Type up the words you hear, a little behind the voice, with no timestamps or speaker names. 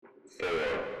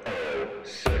406.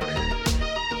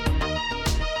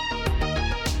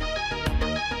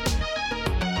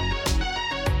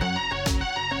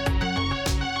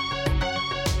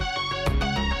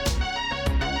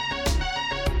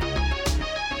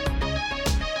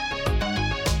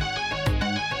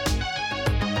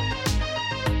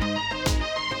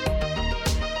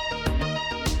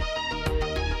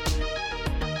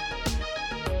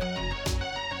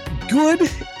 Good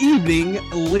evening,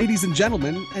 ladies and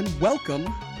gentlemen, and welcome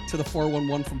to the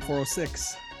 411 from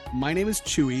 406. My name is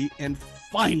Chewy, and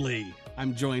finally,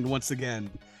 I'm joined once again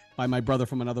by my brother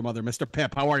from another mother, Mr.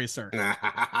 Pip. How are you, sir?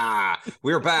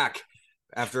 We're back.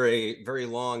 After a very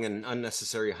long and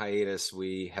unnecessary hiatus,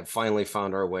 we have finally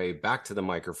found our way back to the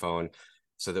microphone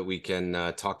so that we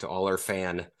can talk to all our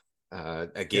fan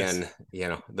again. Yes. You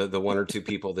know, the one or two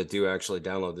people that do actually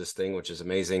download this thing, which is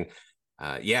amazing.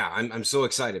 I'm so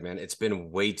excited, man. It's been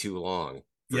way too long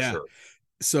for sure.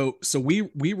 So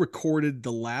we recorded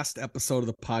the last episode of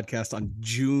the podcast on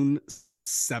June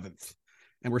 7th,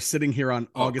 and we're sitting here on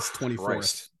August 24th.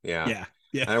 Christ. Yeah.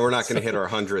 And we're not going to hit our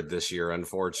 100 this year,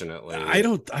 unfortunately. I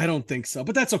don't think so,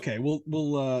 but that's okay.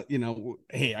 We'll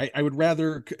hey, I would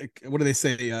rather, what do they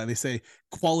say? They say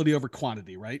quality over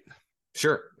quantity, right?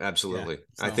 Sure. Absolutely. Yeah,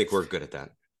 so. I think we're good at that.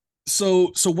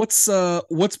 So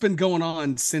what's been going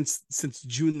on since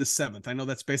June the 7th? I know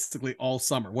that's basically all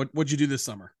summer. What'd you do this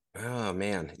summer? Oh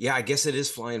man. Yeah, I guess it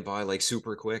is flying by like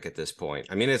super quick at this point.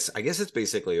 I mean, I guess it's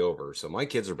basically over. So my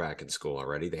kids are back in school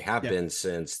already. They have been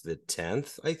since the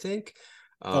 10th, I think,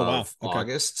 of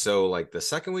August. So like the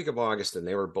second week of August, and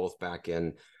they were both back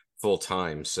in full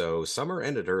time. So summer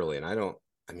ended early, and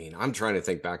I'm trying to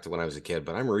think back to when I was a kid,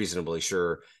 but I'm reasonably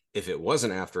sure if it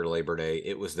wasn't after Labor Day,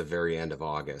 it was the very end of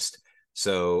August.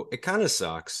 So it kind of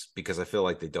sucks because I feel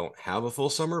like they don't have a full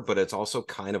summer, but it's also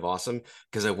kind of awesome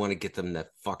because I want to get them the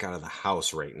fuck out of the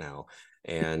house right now.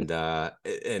 And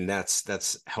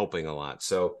that's helping a lot.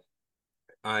 So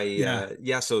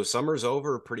so summer's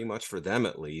over pretty much for them,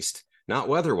 at least, not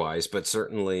weather-wise, but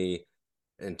certainly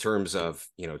in terms of,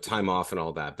 time off and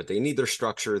all that. But they need their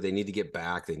structure. They need to get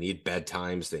back. They need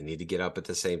bedtimes. They need to get up at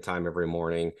the same time every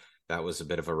morning. That was a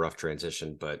bit of a rough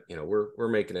transition, but we're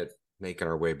making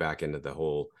our way back into the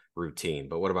whole routine.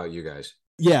 But what about you guys?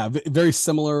 Yeah, very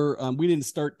similar. We didn't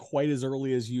start quite as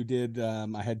early as you did.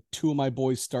 I had two of my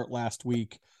boys start last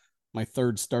week. My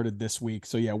third started this week.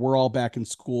 So yeah, we're all back in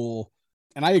school.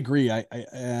 And I agree. I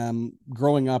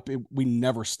growing up, we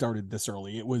never started this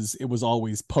early. It was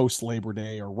always post Labor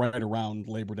Day or right around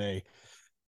Labor Day.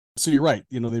 So you're right.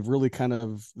 They've really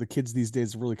the kids these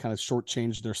days have really kind of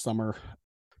shortchanged their summer.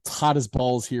 It's hot as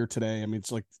balls here today. I mean,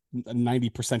 it's like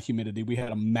 90% humidity. We had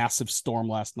a massive storm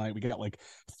last night. We got like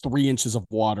 3 inches of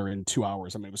water in 2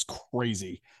 hours. I mean, it was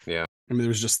crazy. Yeah. I mean, there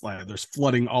was just like, there's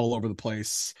flooding all over the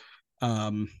place.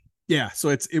 So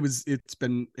it's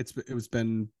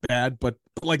been bad, but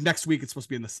like next week, it's supposed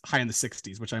to be high in the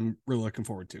 60s, which I'm really looking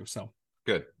forward to. So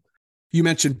good. You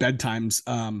mentioned bedtimes.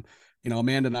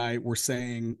 Amanda and I were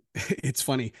saying it's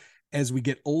funny as we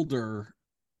get older,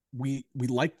 we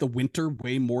like the winter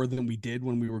way more than we did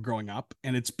when we were growing up.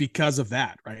 And it's because of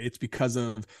that, right? It's because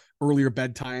of earlier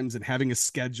bedtimes and having a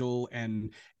schedule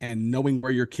and knowing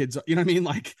where your kids are, you know what I mean?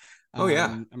 Like, oh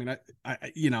yeah. I've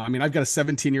got a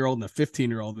 17-year-old and a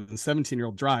 15-year-old, and the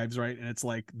 17-year-old drives, right? And it's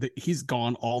like, he's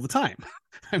gone all the time.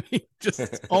 I mean,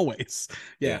 just always.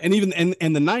 Yeah. And even,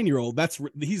 and the 9-year-old,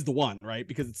 he's the one, right?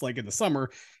 Because it's like in the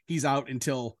summer, he's out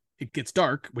until it gets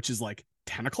dark, which is like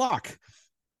 10 o'clock.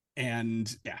 And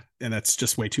that's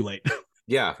just way too late.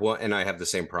 Yeah, well, and I have the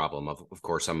same problem. Of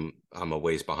course, I'm a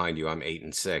ways behind you. I'm 8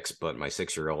 and 6, but my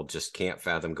 6-year-old just can't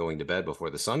fathom going to bed before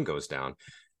the sun goes down.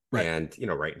 Right. And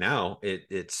right now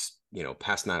it's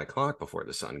past 9 o'clock before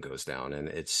the sun goes down, and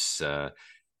it's a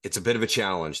bit of a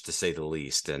challenge to say the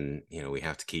least. And we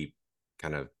have to keep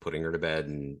kind of putting her to bed,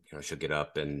 and she'll get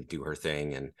up and do her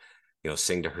thing, and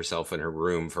sing to herself in her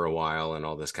room for a while and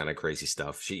all this kind of crazy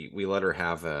stuff. We let her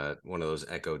have one of those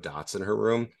Echo Dots in her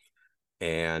room.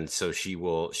 And so she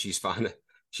found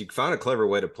a clever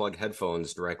way to plug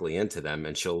headphones directly into them,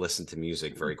 and she'll listen to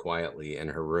music very quietly in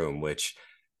her room, which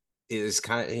is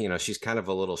kind of, she's kind of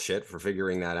a little shit for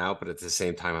figuring that out. But at the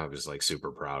same time, I was like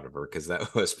super proud of her because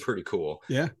that was pretty cool.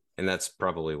 Yeah. And that's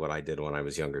probably what I did when I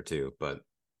was younger too. But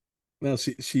well,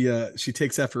 she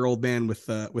takes after her old man with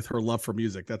her love for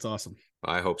music. That's awesome.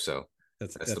 I hope so.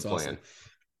 That's the plan.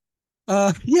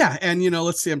 Awesome. And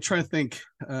let's see. I'm trying to think.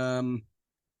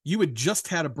 You had just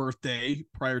had a birthday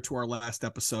prior to our last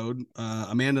episode.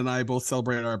 Amanda and I both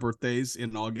celebrated our birthdays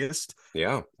in August.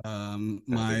 Yeah. Thank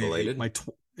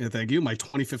you. My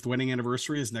 25th wedding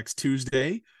anniversary is next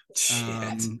Tuesday.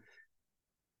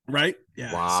 Right.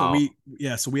 Yeah. Wow.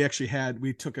 So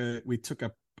we took a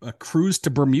cruise to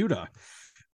Bermuda,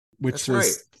 which That's right.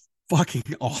 was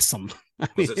fucking awesome. I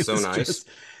Was mean, it so nice?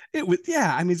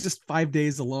 yeah, I mean, it's just 5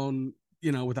 days alone,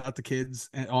 without the kids,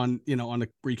 and on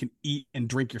where you can eat and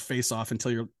drink your face off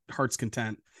until your heart's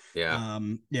content. Yeah.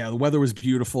 Yeah, the weather was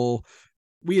beautiful.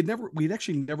 We'd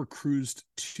actually never cruised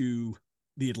to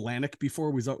the Atlantic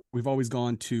before. We've always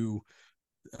gone to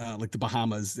like the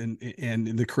Bahamas and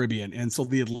in the Caribbean. And so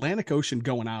the Atlantic Ocean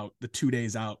going out the 2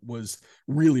 days out was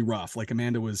really rough. Like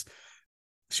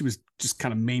she was just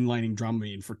kind of mainlining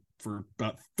Dramamine for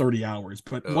about 30 hours.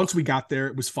 But once Ugh. we got there,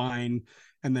 it was fine.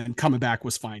 And then coming back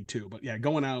was fine too. But yeah,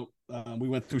 going out, we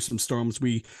went through some storms.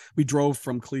 We drove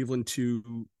from Cleveland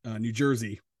to New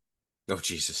Jersey, Oh,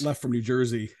 Jesus. left from New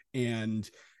Jersey, and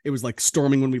it was like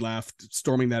storming when we left,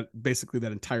 storming that basically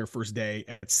that entire first day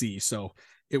at sea. So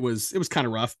it was kind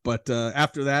of rough, but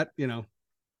after that,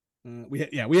 we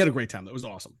had a great time. That was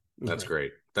awesome. It was That's great.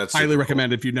 great. That's Highly super cool.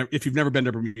 recommend if you've never been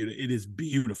to Bermuda. It is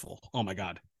beautiful. Oh my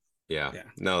god. Yeah. Yeah.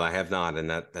 No, I have not. And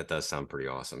that does sound pretty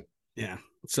awesome. Yeah.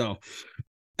 So,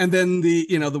 and then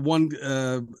the one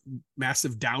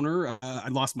massive downer. I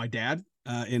lost my dad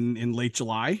in late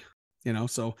July.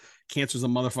 So cancer's a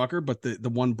motherfucker, but the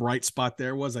one bright spot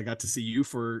there was I got to see you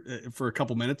for a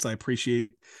couple minutes. I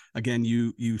appreciate again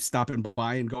you stopping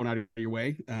by and going out of your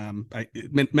way.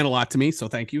 It meant a lot to me, so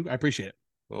thank you. I appreciate it.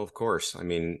 Well, of course. I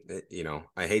mean,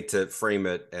 I hate to frame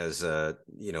it as a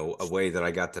way that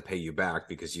I got to pay you back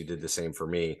because you did the same for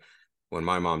me when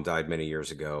my mom died many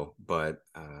years ago. But,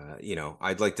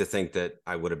 I'd like to think that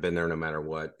I would have been there no matter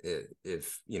what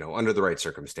if, under the right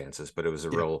circumstances. But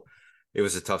Yeah. it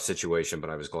was a tough situation, but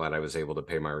I was glad I was able to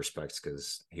pay my respects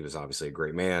because he was obviously a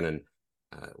great man and,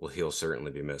 well, he'll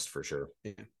certainly be missed for sure.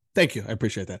 Yeah. Thank you. I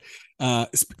appreciate that.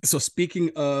 So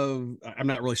speaking of, I'm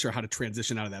not really sure how to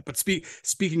transition out of that, but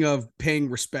speaking of paying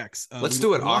respects, Let's we,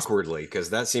 do it we lost, awkwardly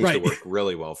because that seems to right. work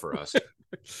really well for us.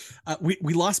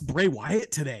 We lost Bray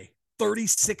Wyatt today,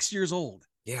 36 years old.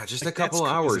 Yeah, just a Like that's couple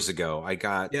hours crazy. ago, I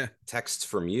got Yeah. texts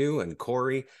from you and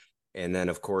Corey, and then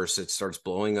of course it starts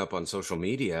blowing up on social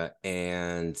media,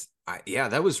 and yeah,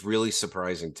 that was really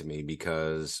surprising to me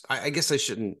because I guess I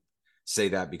shouldn't say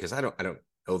that because I don't know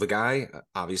the guy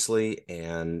obviously,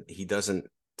 and he doesn't,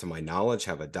 to my knowledge,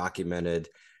 have a documented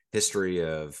history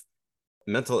of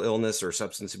mental illness or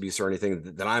substance abuse or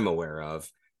anything that I'm aware of.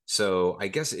 So I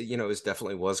guess it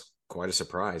definitely was quite a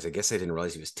surprise. I guess I didn't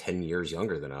realize he was 10 years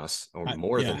younger than us or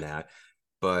more than Yeah. that.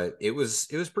 But it was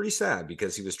pretty sad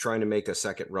because he was trying to make a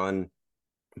second run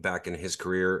back in his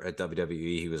career at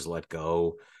WWE. He was let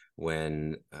go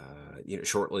when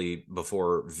shortly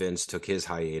before Vince took his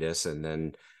hiatus, and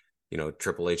then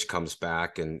Triple H comes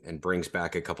back and brings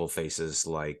back a couple faces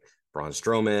like Braun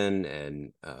Strowman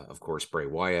and of course Bray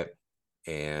Wyatt.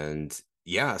 And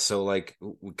yeah, so like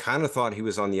we kind of thought he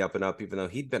was on the up and up, even though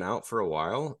he'd been out for a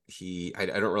while. I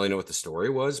don't really know what the story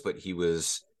was, but he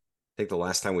was, I think the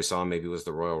last time we saw him maybe was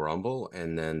the Royal Rumble,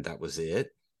 and then that was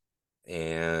it. Yeah.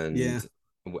 And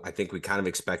I think we kind of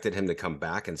expected him to come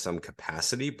back in some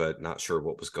capacity, but not sure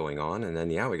what was going on. And then,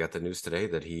 yeah, we got the news today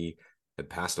that he had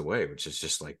passed away, which is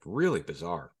just like really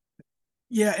bizarre.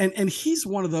 Yeah, and he's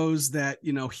one of those that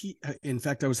he. In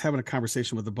fact, I was having a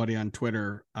conversation with a buddy on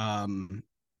Twitter.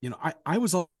 I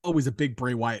was always a big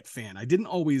Bray Wyatt fan. I didn't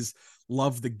always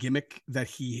love the gimmick that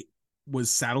he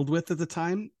was saddled with at the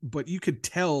time, but you could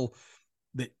tell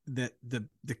that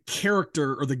the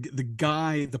character or the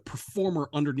guy, the performer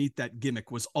underneath that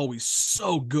gimmick was always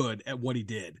so good at what he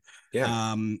did. Yeah.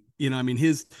 I mean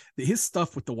his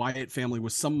stuff with the Wyatt family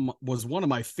was one of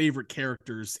my favorite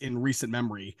characters in recent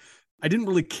memory. I didn't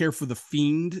really care for the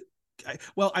Fiend.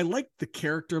 I liked the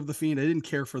character of the Fiend. I didn't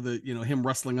care for the him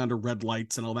wrestling under red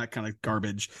lights and all that kind of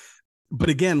garbage. But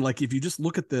again, like if you just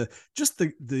look at the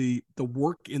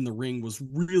work in the ring was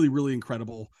really really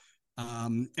incredible.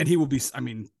 And he will be. I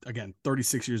mean, again,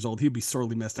 36 years old. He'll be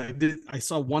sorely missed. I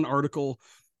saw one article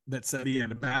that said he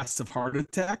had a massive heart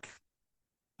attack.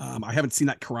 I haven't seen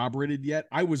that corroborated yet.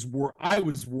 I was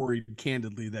worried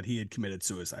candidly that he had committed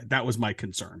suicide. That was my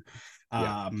concern.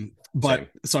 Yeah. But Same.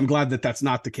 so I'm glad that that's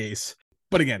not the case.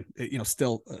 But again,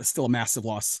 still a massive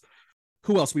loss.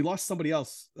 Who else? We lost somebody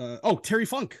else. Terry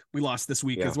Funk. We lost this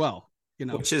week Yeah. as well.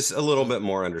 Which is a little bit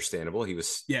more understandable. He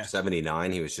was Yeah.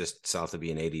 79. He was just south of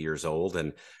being 80 years old.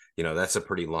 And, that's a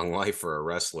pretty long life for a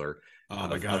wrestler Oh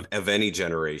my God. of any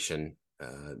generation,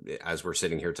 as we're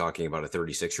sitting here talking about a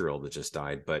 36-year-old that just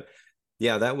died. But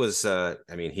yeah, that was,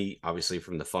 he obviously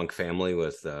from the Funk family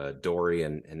with Dory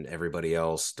and everybody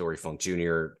else, Dory Funk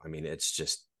Jr. I mean, it's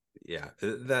just Yeah,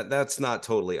 that's not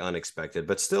totally unexpected,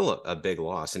 but still a big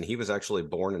loss. And he was actually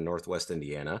born in Northwest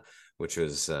Indiana, which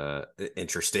was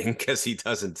interesting because he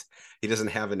doesn't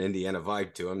have an Indiana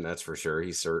vibe to him, that's for sure.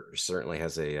 He certainly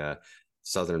has a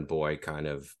Southern boy kind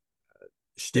of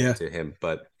shtick Yeah. to him.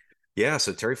 But yeah,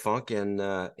 so Terry Funk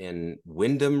and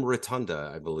Wyndham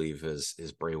Rotunda, I believe,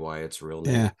 is Bray Wyatt's real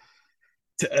name.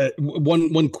 Yeah.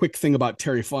 One quick thing about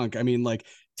Terry Funk. I mean, like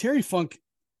Terry Funk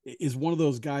is one of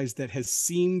those guys that has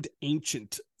seemed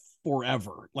ancient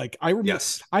forever. Like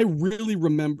Yes. I really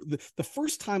remember the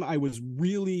first time I was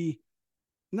really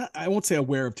not, I won't say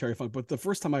aware of Terry Funk, but the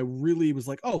first time I really was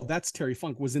like, oh, that's Terry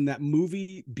Funk was in that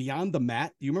movie Beyond the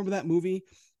Mat. Do you remember that movie?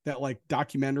 That like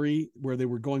documentary where they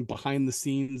were going behind the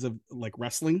scenes of like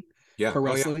wrestling, Yeah. pro Oh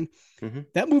yeah. wrestling. Mm-hmm.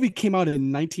 That movie came out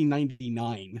in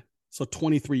 1999, so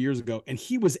 23 years ago, and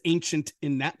he was ancient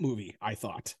in that movie, I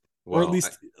thought, or at Well,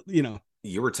 least you know,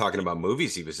 you were talking about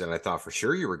movies he was in. I thought for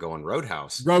sure you were going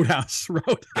Roadhouse Roadhouse,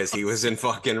 because he was Roadhouse. in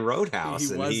fucking He Roadhouse,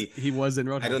 and was he was in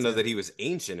I don't Roadhouse. know Yeah, that he was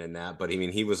ancient in that, but I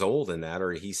mean, he was old in that,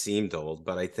 or he seemed old.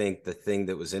 But I think the thing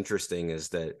that was interesting is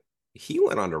that he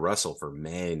went on to wrestle for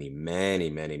many, many,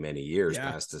 many, many years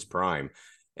yeah, past his prime.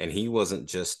 And he wasn't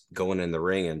just going in the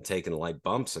ring and taking light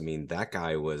bumps. I mean, that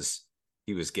guy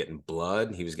he was getting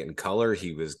blood, he was getting color,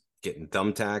 he was getting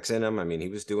thumbtacks in him. I mean, he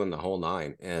was doing the whole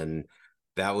nine. And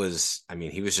that was, I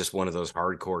mean, he was just one of those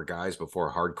hardcore guys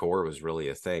before hardcore was really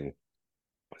a thing.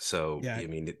 So yeah, I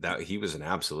mean that he was an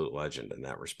absolute legend in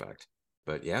that respect.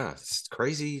 But yeah, it's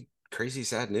crazy, crazy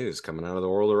sad news coming out of the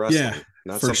world of yeah, wrestling.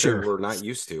 Not for something sure. we're not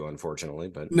used to, unfortunately.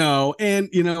 But No, and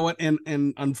you know what, and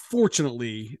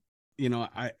unfortunately, you know,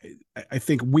 I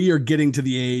think we are getting to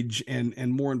the age, and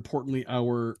more importantly,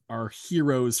 our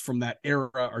heroes from that era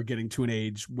are getting to an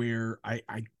age where I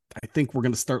think we're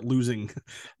going to start losing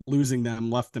them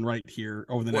left and right here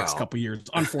over the next well, couple of years,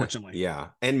 unfortunately. yeah.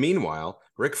 And meanwhile,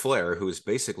 Ric Flair, who is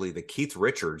basically the Keith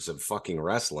Richards of fucking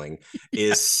wrestling,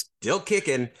 Yeah, is still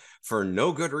kicking for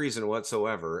no good reason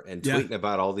whatsoever and yeah, tweeting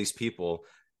about all these people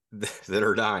that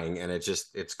are dying. And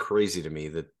it's crazy to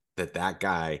me that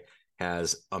guy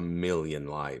has a million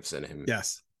lives in him.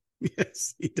 yes,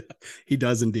 yes, he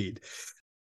does indeed.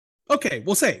 Okay,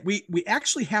 we'll say we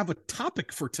actually have a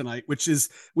topic for tonight, which We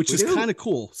is kind do. of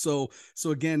cool. So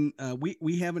again,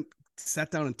 we haven't sat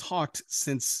down and talked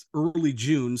since early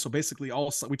June. So basically,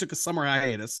 we took a summer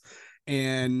hiatus,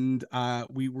 and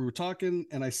we were talking,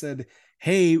 and I said,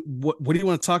 "Hey, what do you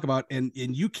want to talk about?" And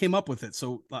you came up with it.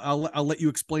 So I'll let you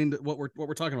explain what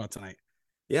we're talking about tonight.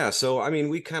 Yeah, so I mean,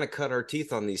 we kind of cut our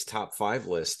teeth on these top five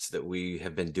lists that we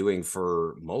have been doing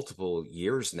for multiple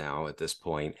years now at this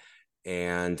point.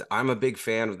 And I'm a big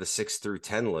fan of the 6 through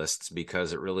 10 lists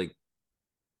because it really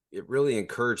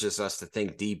encourages us to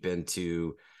think deep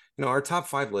into, our top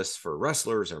five lists for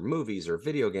wrestlers or movies or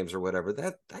video games or whatever.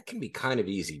 That can be kind of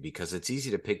easy because it's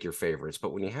easy to pick your favorites.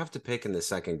 But when you have to pick in the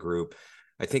second group,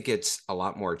 I think it's a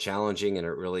lot more challenging and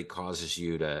it really causes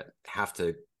you to have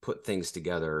to put things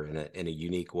together in a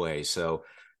unique way. So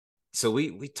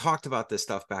we talked about this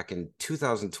stuff back in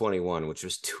 2021, which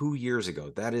was 2 years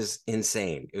ago. That is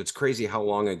insane. It's crazy how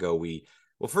long ago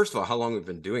well, first of all, how long we've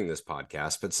been doing this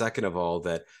podcast, but second of all,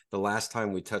 that the last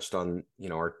time we touched on,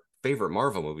 our favorite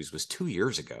Marvel movies was 2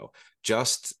 years ago,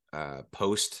 just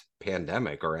post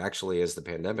pandemic, or actually as the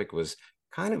pandemic was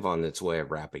kind of on its way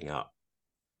of wrapping up.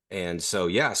 And so,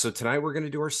 yeah, so tonight we're going to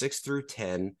do our 6 through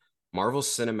 10 Marvel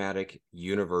Cinematic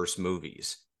Universe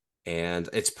movies. And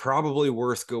it's probably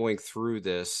worth going through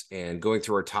this and going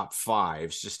through our top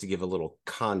fives just to give a little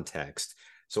context.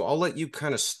 So I'll let you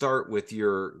kind of start with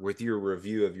your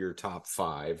review of your top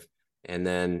five. And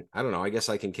then I don't know, I guess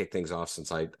I can kick things off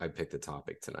since I picked the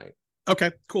topic tonight.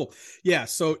 Okay, cool. Yeah,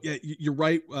 so yeah, you're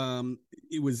right.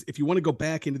 It was, if you want to go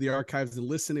back into the archives and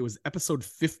listen, it was episode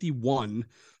 51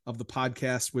 of the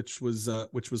podcast, which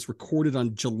was recorded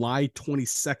on July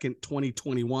 22nd,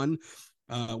 2021,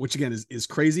 which again is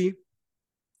crazy.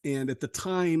 And at the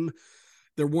time,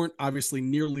 there weren't obviously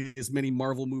nearly as many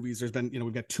Marvel movies. There's been,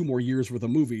 we've got 2 more years worth of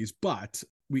movies, but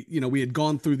we had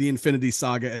gone through the Infinity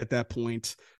Saga at that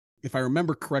point. If I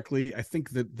remember correctly, I think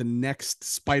that the next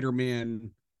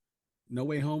Spider-Man No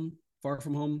Way Home, Far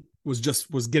From Home was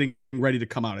getting ready to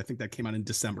come out. I think that came out in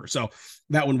December. So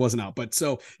that one wasn't out. But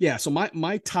so yeah, so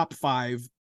my top five,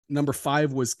 number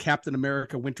 5 was Captain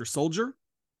America Winter Soldier.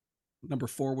 Number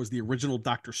 4 was the original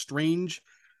Doctor Strange.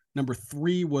 Number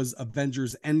 3 was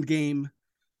Avengers Endgame.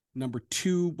 Number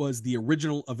 2 was the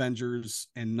original Avengers.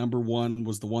 And number 1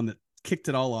 was the one that kicked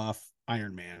it all off,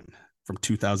 Iron Man from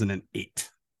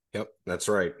 2008. Yep, that's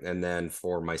right. And then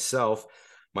for myself,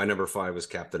 my number 5 was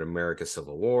Captain America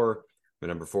Civil War. My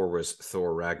number 4 was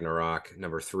Thor Ragnarok.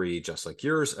 Number 3, just like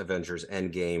yours, Avengers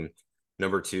Endgame.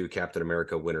 Number 2, Captain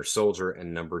America Winter Soldier.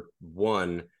 And number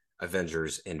 1,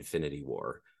 Avengers Infinity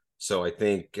War. So I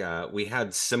think we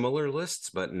had similar lists,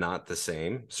 but not the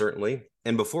same, certainly.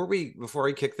 And before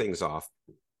I kick things off,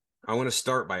 I want to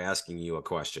start by asking you a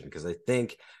question, because I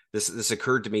think this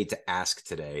occurred to me to ask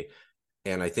today,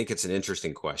 and I think it's an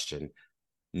interesting question.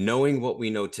 Knowing what we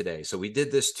know today, so we did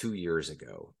this 2 years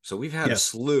ago. So we've had a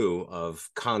slew of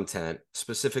content,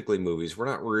 specifically movies. We're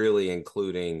not really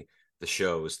including the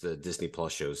shows, the Disney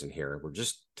Plus shows in here. We're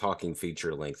just talking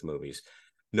feature-length movies.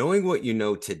 Knowing what you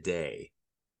know today,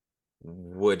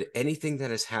 would anything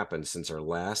that has happened since our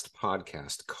last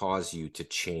podcast cause you to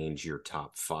change your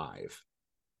top 5?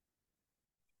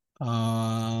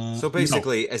 So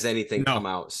basically, has anything come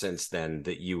out since then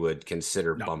that you would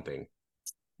consider bumping?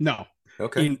 No.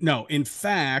 Okay. In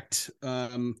fact,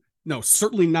 no,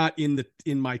 certainly not in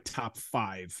my top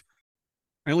 5.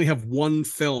 I only have one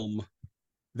film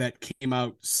that came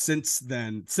out since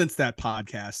that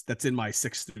podcast that's in my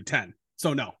 6 through 10.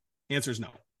 So no, answer is no.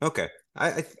 Okay.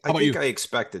 I think I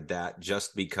expected that,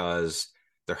 just because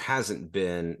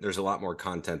there's a lot more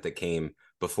content that came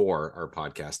before our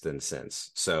podcast than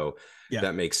since. So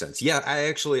that makes sense. Yeah,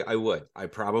 I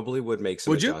probably would make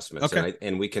some adjustments. Okay.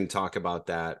 And we can talk about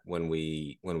that when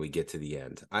we get to the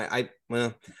end. I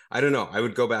don't know. I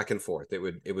would go back and forth. It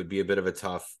would be a bit of a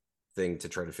tough thing to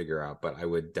try to figure out, but I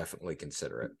would definitely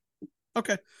consider it.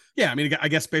 Okay. Yeah. I mean, I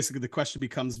guess basically the question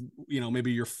becomes,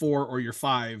 maybe your 4 or your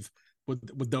 5,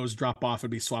 would those drop off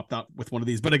and be swapped out with one of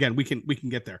these? But again, we can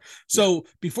get there. So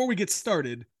before we get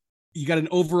started, you got an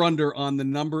over under on the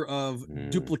number of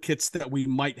duplicates that we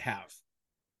might have?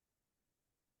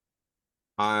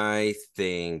 I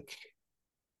think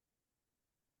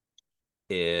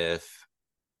I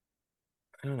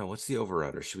don't know, what's the over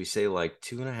under? Should we say like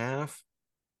 2.5?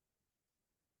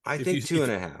 I think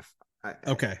 2.5.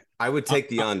 Okay. I would take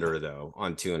the under though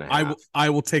on 2.5. I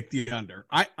will take the under.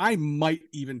 I might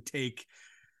even take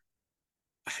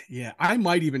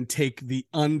the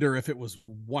under if it was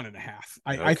 1.5.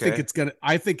 I think it's gonna.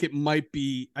 I think it might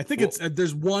be. I think it's.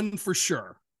 There's one for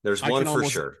sure. There's one for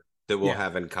sure that we'll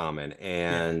have in common,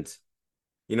 and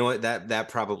you know what? That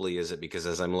probably is it, because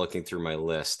as I'm looking through my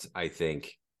list, I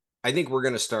think we're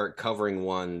going to start covering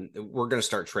one. We're going to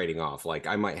start trading off. Like,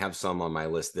 I might have some on my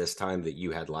list this time that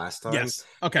you had last time. Yes.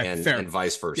 Okay. And, fair. And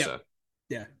vice versa.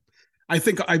 Yeah. I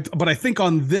think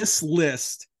on this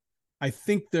list, I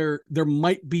think there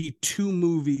might be 2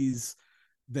 movies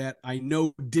that I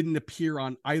know didn't appear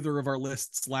on either of our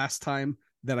lists last time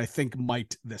that I think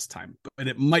might this time, but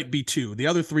it might be 2. The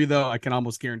other 3, though, I can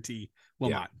almost guarantee will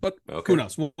not. But who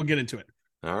knows? We'll get into it.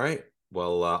 All right.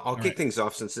 Well, I'll kick things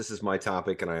off, since this is my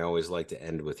topic, and I always like to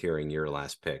end with hearing your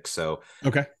last pick. So,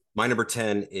 my number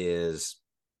 10 is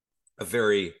a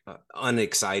very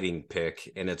unexciting pick,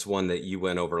 and it's one that you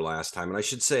went over last time. And I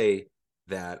should say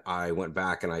that I went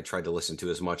back and I tried to listen to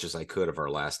as much as I could of our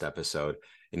last episode,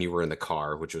 and you were in the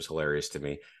car, which was hilarious to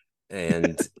me.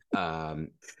 And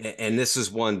and this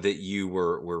is one that you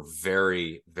were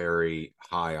very, very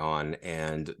high on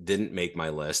and didn't make my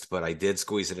list, but I did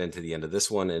squeeze it into the end of this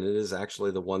one, and it is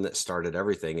actually the one that started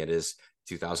everything. It is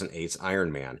 2008's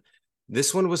Iron Man.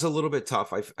 This one was a little bit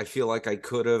tough. I feel like I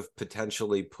could have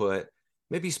potentially put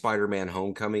maybe Spider-Man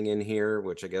Homecoming in here,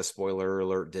 which I guess, spoiler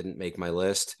alert, didn't make my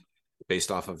list based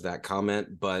off of that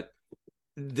comment, but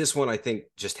this one I think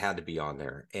just had to be on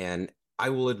there. And I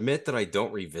will admit that I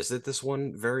don't revisit this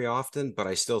one very often, but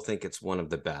I still think it's one of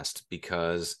the best,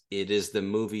 because it is the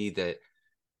movie that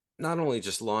not only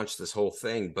just launched this whole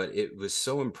thing, but it was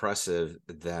so impressive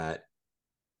that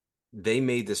they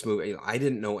made this movie. I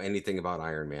didn't know anything about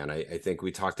Iron Man. I think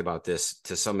we talked about this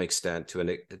to some extent,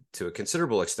 to a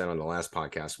considerable extent on the last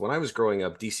podcast. When I was growing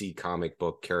up, DC comic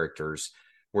book characters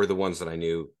were the ones that I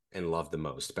knew and loved the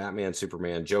most. Batman,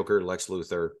 Superman, Joker, Lex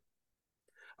Luthor.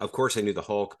 Of course, I knew the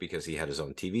Hulk because he had his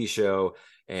own TV show,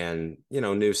 and,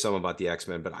 knew some about the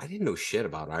X-Men, but I didn't know shit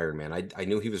about Iron Man. I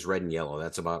knew he was red and yellow.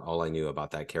 That's about all I knew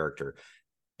about that character.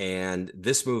 And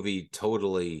this movie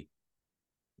totally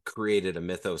created a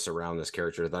mythos around this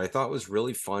character that I thought was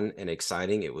really fun and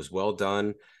exciting. It was well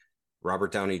done.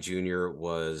 Robert Downey Jr.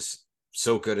 was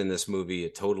so good in this movie.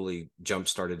 It totally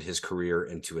jump-started his career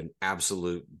into an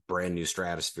absolute brand new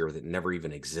stratosphere that never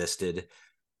even existed.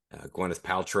 Gwyneth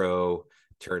Paltrow,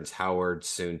 Terrence Howard,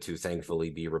 soon to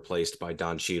thankfully be replaced by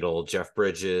Don Cheadle, Jeff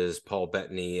Bridges, Paul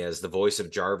Bettany as the voice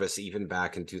of Jarvis, even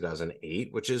back in 2008,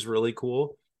 which is really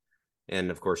cool.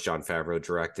 And of course, Jon Favreau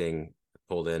directing,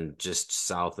 pulled in just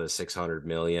south of 600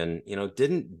 million.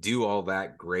 Didn't do all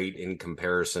that great in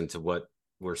comparison to what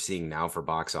we're seeing now for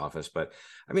box office. But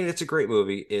I mean, it's a great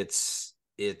movie. It's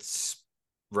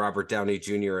Robert Downey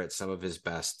Jr. at some of his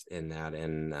best in that,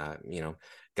 and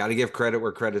got to give credit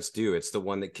where credit's due. It's the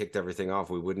one that kicked everything off.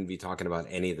 We wouldn't be talking about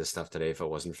any of this stuff today if it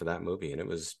wasn't for that movie, and it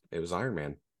was Iron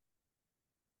Man.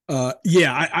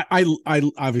 Yeah, I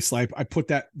obviously I put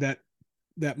that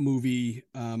movie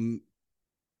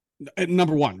at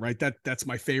number one, right? That's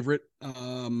my favorite.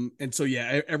 And so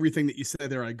yeah, everything that you said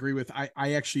there, I agree with.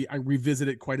 I actually I revisit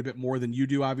it quite a bit more than you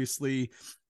do, obviously.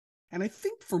 And I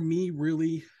think for me,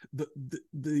 really, the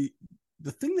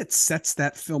thing that sets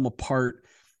that film apart,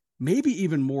 maybe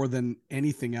even more than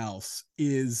anything else,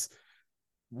 is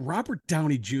Robert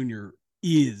Downey Jr.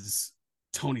 is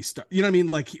Tony Stark. You know what I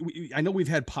mean? Like, I know we've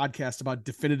had podcasts about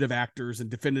definitive actors and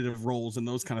definitive roles and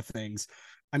those kind of things.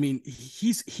 I mean,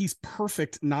 he's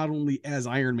perfect not only as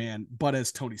Iron Man but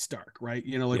as Tony Stark, right?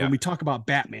 You know, like when we talk about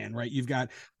Batman, right? We've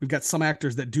got some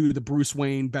actors that do the Bruce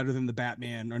Wayne better than the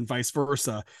Batman, and vice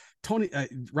versa.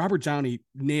 Robert Downey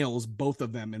nails both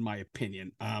of them, in my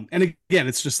opinion. And again,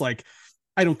 it's just like,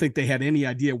 I don't think they had any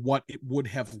idea what it would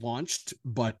have launched,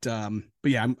 but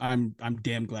yeah, I'm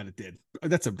damn glad it did.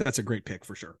 That's a great pick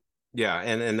for sure. Yeah,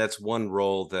 and that's one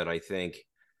role that I think,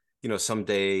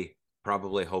 someday,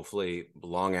 probably, hopefully,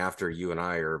 long after you and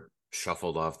I are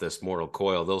shuffled off this mortal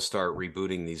coil, they'll start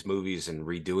rebooting these movies and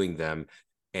redoing them,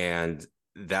 and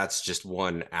that's just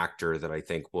one actor that I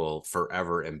think will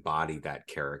forever embody that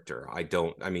character.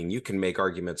 I mean, you can make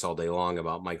arguments all day long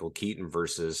about Michael Keaton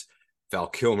versus Val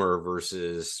Kilmer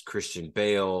versus Christian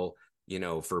Bale,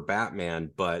 for Batman,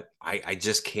 but I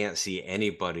just can't see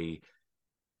anybody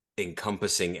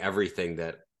encompassing everything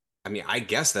that, I mean, I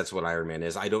guess that's what Iron Man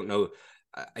is. I don't know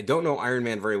Iron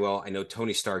Man very well. I know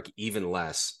Tony Stark even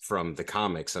less from the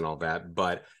comics and all that,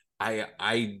 but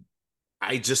I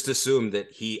just assume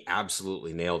that he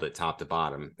absolutely nailed it top to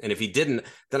bottom. And if he didn't,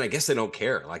 then I guess I don't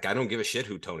care. Like, I don't give a shit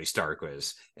who Tony Stark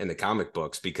was in the comic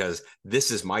books, because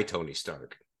this is my Tony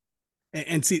Stark.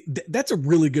 And see, that's a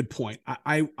really good point.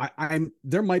 I'm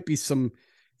there might be some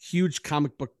huge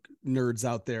comic book nerds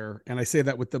out there, and I say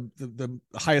that with the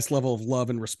highest level of love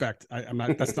and respect. I'm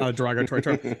not. That's not a derogatory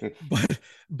term,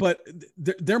 but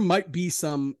there might be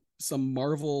some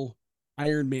Marvel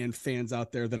Iron Man fans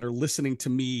out there that are listening to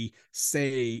me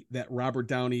say that Robert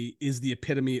Downey is the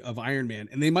epitome of Iron Man,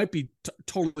 and they might be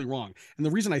totally wrong. And the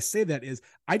reason I say that is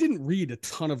I didn't read a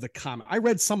ton of the comic. I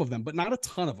read some of them, but not a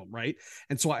ton of them, right?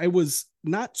 And so I was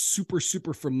not super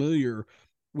familiar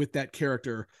with that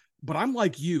character. But I'm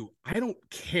like you, I don't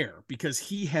care, because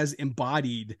he has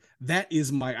embodied, that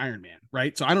is my Iron Man,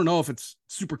 right? So I don't know if it's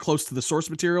super close to the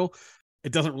source material.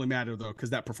 It doesn't really matter, though,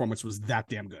 because that performance was that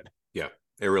damn good. Yeah,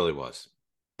 it really was.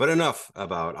 But enough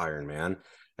about Iron Man,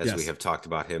 as we have talked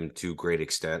about him to great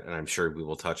extent, and I'm sure we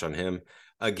will touch on him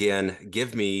again.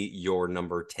 Give me your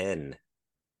number 10.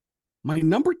 My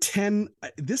number 10,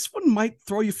 this one might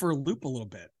throw you for a loop a little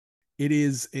bit. It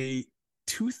is a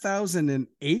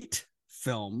 2008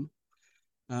 film.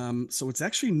 So it's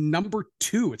actually number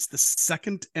 2. It's the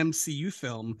second MCU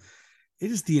film.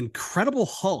 It is The Incredible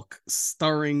Hulk,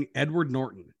 starring Edward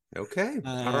Norton. Okay.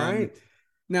 All right.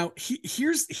 Now,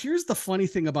 here's the funny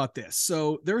thing about this.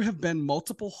 So there have been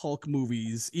multiple Hulk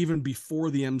movies even before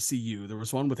the MCU. There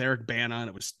was one with Eric Bana, and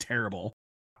it was terrible.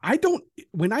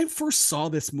 When I first saw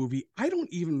this movie, I don't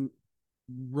even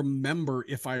remember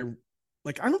if I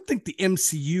don't think the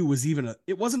MCU was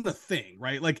it wasn't a thing,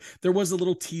 right? Like, there was a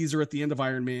little teaser at the end of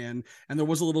Iron Man, and there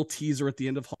was a little teaser at the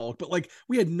end of Hulk, but like,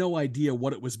 we had no idea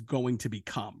what it was going to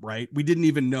become, right? We didn't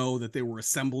even know that they were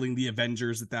assembling the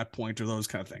Avengers at that point, or those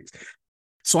kind of things.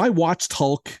 So I watched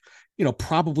Hulk,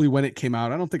 probably when it came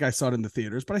out. I don't think I saw it in the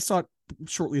theaters, but I saw it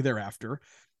shortly thereafter.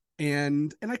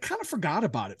 And I kind of forgot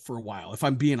about it for a while, if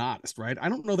I'm being honest, right? I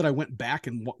don't know that I went back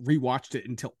and rewatched it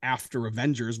until after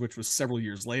Avengers, which was several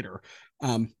years later.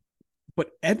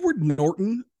 But Edward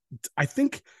Norton, I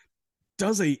think,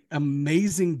 does an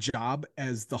amazing job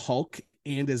as the Hulk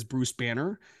and as Bruce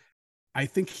Banner. I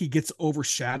think he gets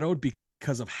overshadowed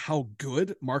because of how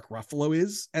good Mark Ruffalo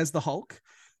is as the Hulk,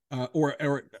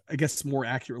 or I guess more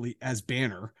accurately, as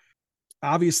Banner.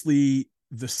 Obviously,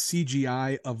 the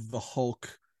CGI of the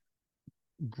Hulk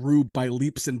grew by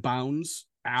leaps and bounds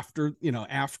after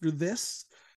this,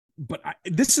 but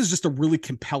this is just a really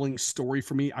compelling story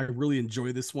for me. I really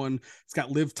enjoy this one. It's got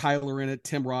Liv Tyler in it,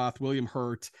 Tim Roth, William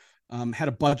Hurt. Had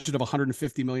a budget of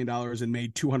 $150 million and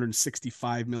made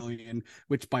 $265 million,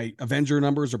 which by Avenger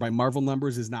numbers or by Marvel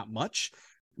numbers is not much.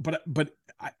 But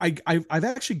I've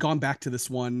actually gone back to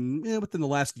this one within the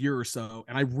last year or so,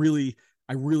 and I really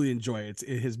enjoy it.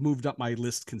 It has moved up my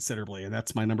list considerably, and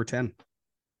that's my number 10.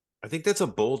 I think that's a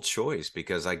bold choice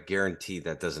because I guarantee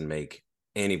that doesn't make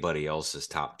anybody else's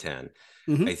top 10.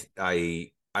 Mm-hmm.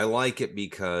 I like it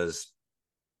because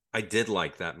I did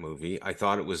like that movie. I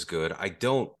thought it was good. I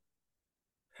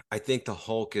think the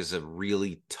Hulk is a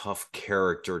really tough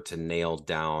character to nail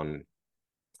down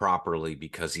properly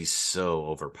because he's so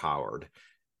overpowered.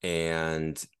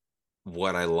 And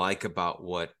what I like about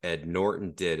what Ed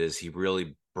Norton did is he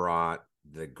really brought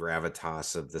the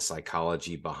gravitas of the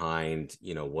psychology behind,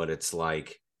 what it's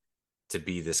like to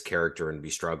be this character and be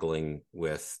struggling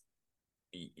with,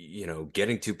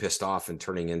 getting too pissed off and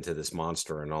turning into this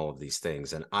monster and all of these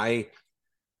things. And I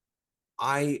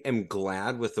am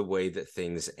glad with the way that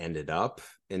things ended up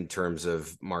in terms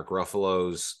of Mark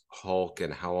Ruffalo's Hulk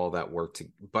and how all that worked.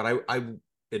 But I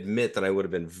admit that I would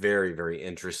have been very, very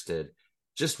interested,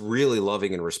 just really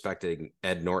loving and respecting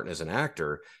Ed Norton as an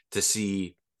actor, to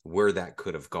see where that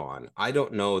could have gone. I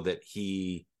don't know that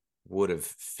he would have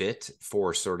fit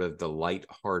for sort of the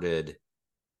lighthearted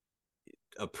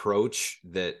approach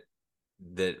that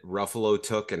Ruffalo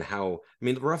took, and how, I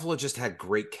mean, Ruffalo just had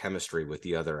great chemistry with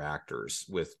the other actors,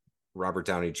 with Robert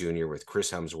Downey Jr., with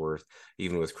Chris Hemsworth,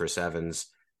 even with Chris Evans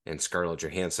and Scarlett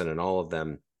Johansson and all of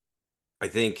them. I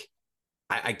think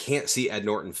I can't see Ed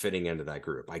Norton fitting into that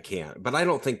group. I can't, but I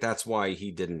don't think that's why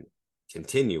he didn't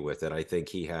continue with it. I think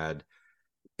he had,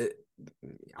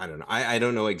 I don't know. I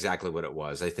don't know exactly what it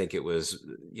was. I think it was,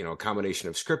 a combination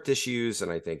of script issues,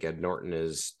 and I think Ed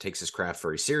Norton takes his craft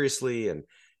very seriously, and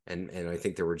I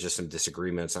think there were just some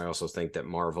disagreements. I also think that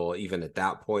Marvel, even at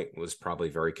that point, was probably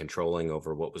very controlling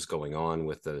over what was going on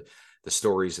with the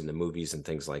stories and the movies and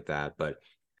things like that. But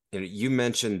you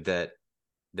mentioned that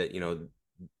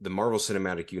the Marvel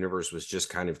Cinematic Universe was just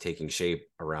kind of taking shape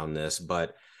around this.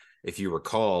 But if you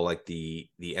recall, like the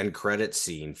end credit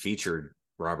scene featured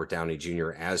Robert Downey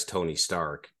Jr. as Tony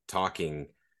Stark talking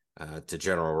to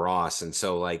General Ross, and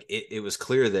so like it was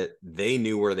clear that they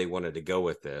knew where they wanted to go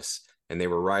with this. And they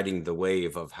were riding the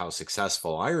wave of how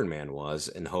successful Iron Man was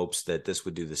in hopes that this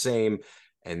would do the same.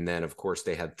 And then, of course,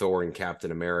 they had Thor and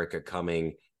Captain America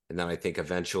coming. And then I think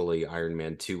eventually Iron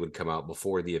Man 2 would come out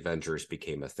before the Avengers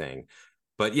became a thing.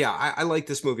 But yeah, I like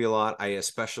this movie a lot. I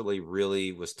especially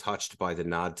really was touched by the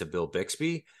nod to Bill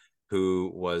Bixby,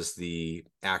 who was the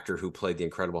actor who played the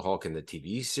Incredible Hulk in the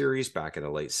TV series back in the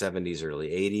late 70s, early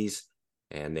 80s.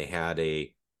 And they had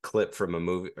a clip from a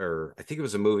movie, or I think it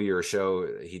was a movie or a show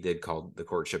he did called The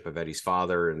Courtship of Eddie's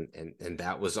Father, and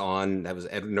that was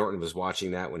Ed Norton was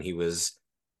watching that when he was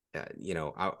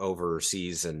out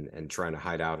overseas and trying to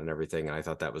hide out and everything, and I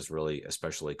thought that was really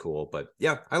especially cool. But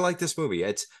yeah, I like this movie.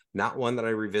 It's not one that I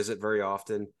revisit very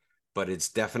often, but it's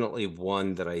definitely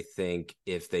one that I think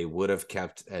if they would have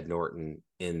kept Ed Norton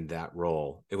in that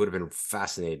role, it would have been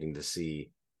fascinating to see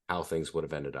how things would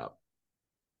have ended up.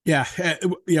 Yeah,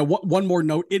 yeah. One more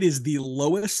note: it is the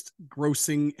lowest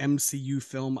grossing MCU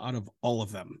film out of all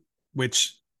of them,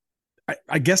 which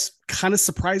I guess kind of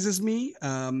surprises me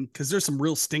because there's some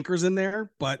real stinkers in there.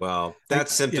 But well,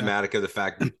 that's symptomatic of the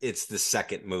fact that it's the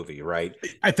second movie, right?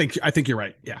 I think you're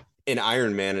right. Yeah. And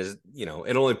Iron Man is,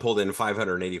 it only pulled in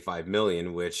 585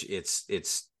 million, which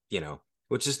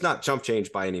which is not chump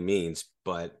change by any means,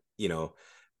 but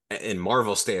in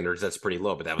Marvel standards, that's pretty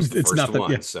low, but that was the first nothing,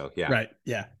 one. Yeah. So yeah. Right.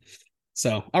 Yeah.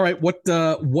 So, all right. What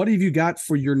have you got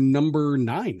for your number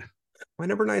 9? My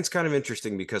number 9 is kind of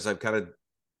interesting because I've kind of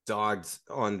dogged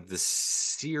on the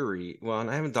series. Well,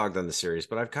 I haven't dogged on the series,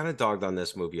 but I've kind of dogged on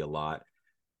this movie a lot.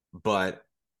 But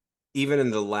even in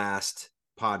the last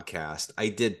podcast, I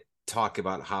did talk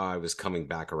about how I was coming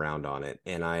back around on it.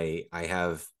 And I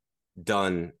have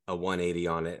done a 180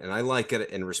 on it, and I like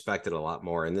it and respect it a lot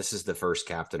more. And this is the first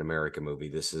Captain America movie.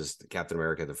 This is Captain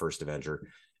America, the First Avenger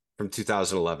from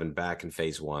 2011, back in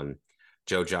phase 1.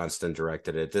 Joe Johnston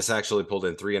directed it. This actually pulled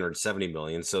in 370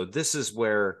 million. So this is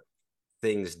where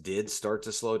things did start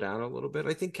to slow down a little bit.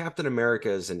 I think Captain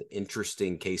America is an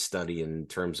interesting case study in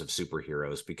terms of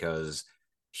superheroes because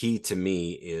he, to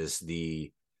me, is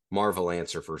the Marvel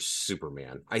answer for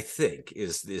Superman, I think,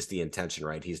 is the intention,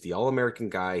 right? He's the all-American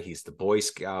guy. He's the Boy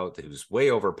Scout who's way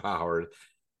overpowered,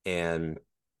 and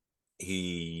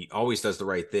he always does the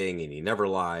right thing, and he never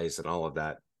lies, and all of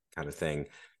that kind of thing.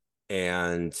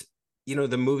 And,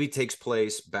 the movie takes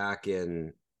place back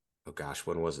in, oh gosh,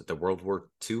 when was it? The World War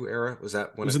II era? Was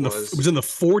that when it was? It was in the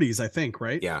 40s, I think,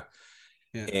 right? Yeah.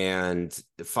 Yeah. And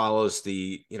it follows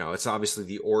it's obviously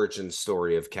the origin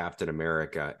story of Captain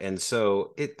America. And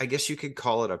so I guess you could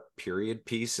call it a period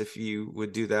piece if you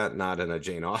would do that, not in a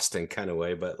Jane Austen kind of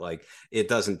way, but like it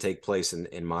doesn't take place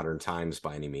in modern times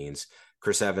by any means.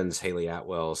 Chris Evans, Haley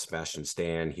Atwell, Sebastian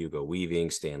Stan, Hugo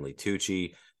Weaving, Stanley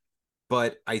Tucci.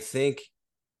 But I think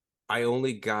I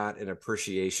only got an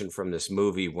appreciation from this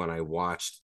movie when I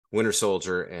watched Winter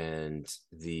Soldier and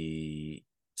the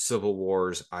Civil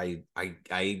Wars. I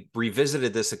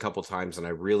revisited this a couple times, and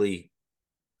I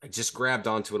just grabbed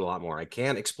onto it a lot more. I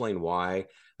can't explain why.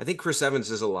 I think Chris Evans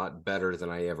is a lot better than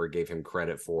I ever gave him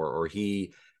credit for, or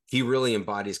he really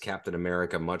embodies Captain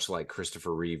America, much like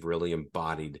Christopher Reeve really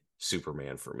embodied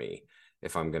Superman for me,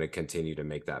 if I'm going to continue to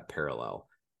make that parallel.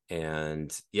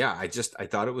 And yeah, I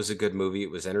thought it was a good movie.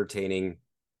 It was entertaining.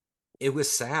 It was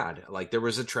sad. Like there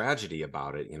was a tragedy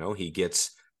about it. You know, he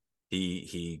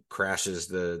crashes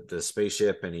the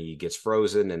spaceship and he gets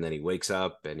frozen, and then he wakes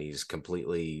up and he's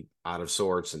completely out of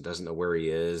sorts and doesn't know where he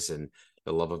is, and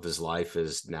the love of his life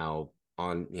is now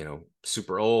on, you know,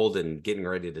 super old and getting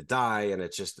ready to die, and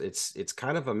it's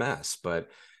kind of a mess. But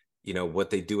you know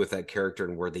what they do with that character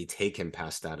and where they take him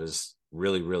past that is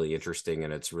really, really interesting,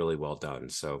 and it's really well done.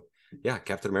 So yeah,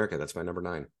 Captain America, that's my number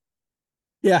 9.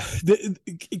 Yeah,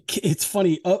 it's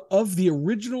funny, of the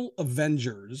original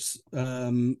Avengers.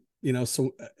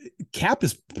 So Cap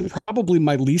is probably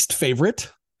my least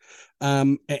favorite,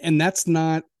 and that's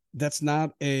not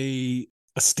a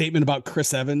statement about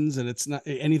Chris Evans, and it's not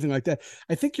anything like that.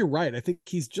 I think you're right. I think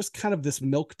he's just kind of this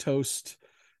milk toast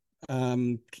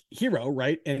hero,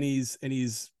 right? And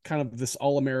he's kind of this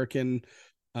all American,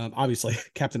 obviously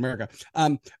Captain America.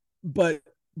 But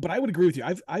I would agree with you.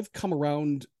 I've come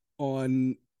around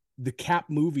on the Cap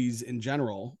movies in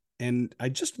general, and I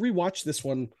just rewatched this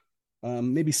one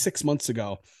maybe 6 months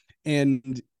ago,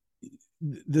 and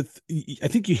I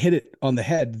think you hit it on the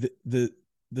head.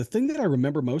 The thing that I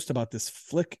remember most about this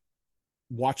flick,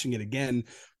 watching it again,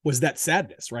 was that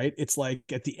sadness, right? It's like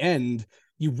at the end,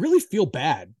 you really feel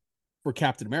bad for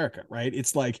Captain America, right?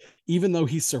 It's like, even though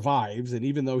he survives and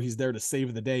even though he's there to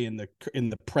save the day in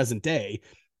the present day,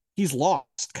 he's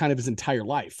lost kind of his entire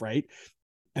life, right?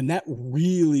 And that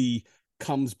really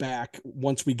comes back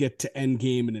once we get to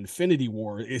Endgame and Infinity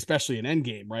War, especially in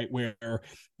Endgame, right? Where,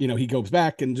 you know, he goes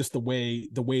back, and just the way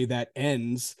that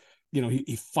ends, you know,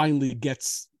 he finally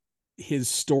gets his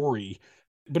story,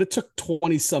 but it took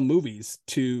 20 some movies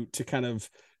to kind of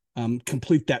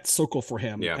complete that circle for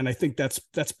him. Yeah. And I think that's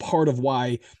part of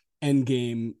why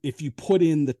Endgame, if you put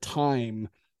in the time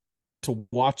to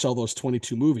watch all those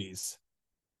 22 movies,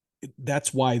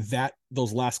 that's why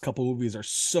those last couple movies are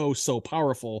so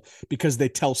powerful, because they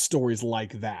tell stories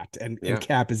like that, and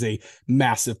Cap is a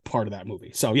massive part of that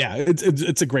movie. So yeah,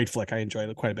 it's a great flick. I enjoyed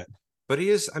it quite a bit. But he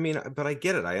is, I mean, but I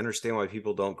get it. I understand why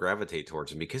people don't gravitate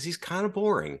towards him, because he's kind of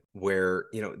boring, where,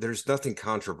 you know, there's nothing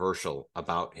controversial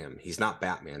about him. He's not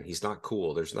Batman. He's not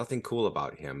cool. There's nothing cool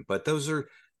about him. But those are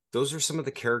some of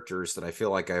the characters that I feel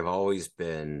like I've always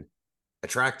been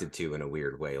attracted to in a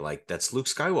weird way. Like that's Luke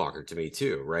Skywalker to me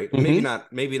too, right? Mm-hmm.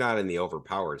 Maybe not in the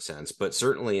overpowered sense, but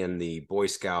certainly in the Boy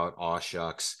Scout, aw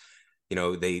shucks, you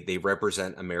know, they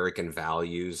represent American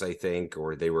values, I think,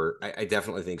 or I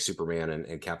definitely think Superman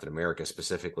and Captain America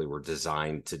specifically were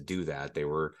designed to do that. They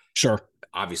were Sure.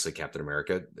 Obviously Captain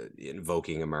America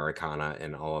invoking Americana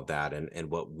and all of that,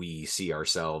 and what we see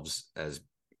ourselves as,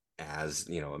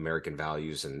 you know, American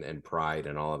values and pride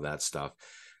and all of that stuff.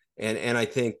 And I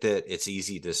think that it's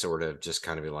easy to sort of just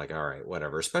kind of be like, all right,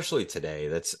 whatever, especially today.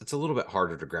 It's a little bit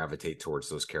harder to gravitate towards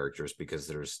those characters,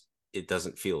 because it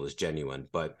doesn't feel as genuine.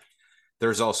 But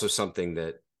there's also something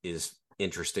that is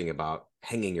interesting about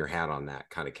hanging your hat on that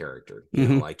kind of character. You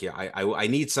know, like, yeah, I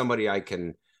need somebody I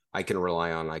can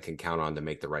rely on, I can count on to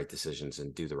make the right decisions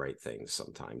and do the right things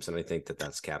sometimes. And I think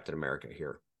that's Captain America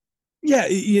here. Yeah,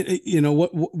 you know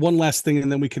what? One last thing,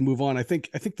 and then we can move on. I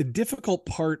think the difficult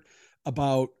part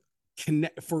about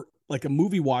for like a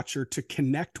movie watcher to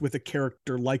connect with a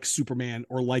character like Superman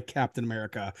or like Captain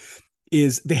America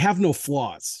is they have no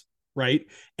flaws, right?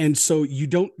 And so you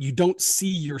don't see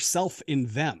yourself in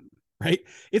them, right?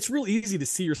 It's real easy to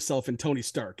see yourself in Tony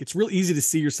Stark. It's real easy to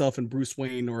see yourself in Bruce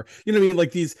Wayne, or, you know what I mean?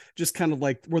 Like these just kind of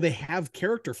like where they have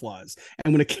character flaws.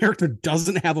 And when a character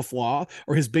doesn't have a flaw,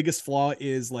 or his biggest flaw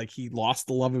is like he lost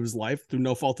the love of his life through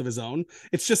no fault of his own,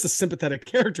 it's just a sympathetic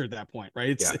character at that point,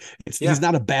 right? He's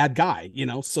not a bad guy, you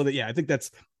know? So that, yeah, I think that's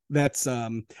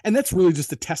and that's really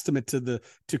just a testament to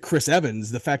Chris Evans,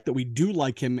 the fact that we do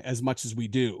like him as much as we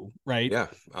do, right? Yeah.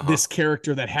 This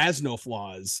character that has no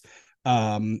flaws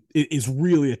is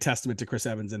really a testament to Chris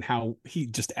Evans and how he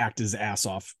just acted his ass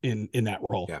off in that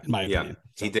role, in my opinion.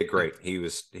 So, he did great. He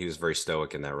was very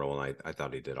stoic in that role, and I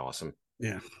thought he did awesome.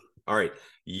 Yeah. All right,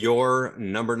 your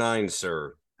number 9,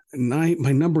 sir. My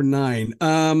number 9.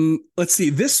 Let's see.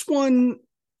 This one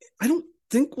I don't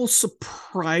think will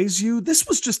surprise you. This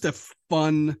was just a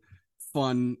fun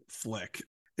flick.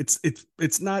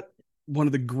 It's not one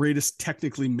of the greatest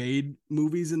technically made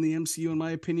movies in the MCU, in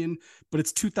my opinion, but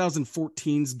it's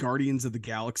 2014's Guardians of the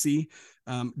Galaxy,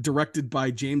 directed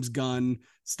by James Gunn,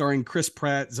 starring Chris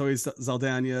Pratt, Zoe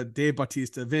Saldana, Dave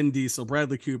Bautista, Vin Diesel,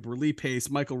 Bradley Cooper, Lee Pace,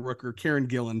 Michael Rooker, Karen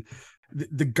Gillan.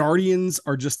 The Guardians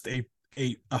are just a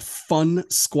fun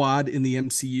squad in the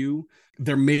MCU.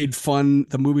 They're made fun.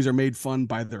 The movies are made fun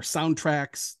by their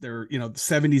soundtracks. They're, the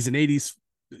 70s and 80s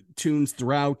tunes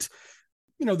throughout.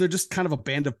 They're just kind of a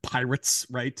band of pirates,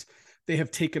 right? They have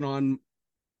taken on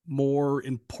more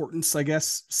importance, I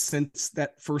guess, since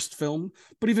that first film.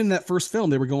 But even that first film,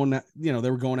 they were going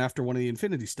after one of the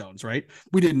Infinity Stones, right?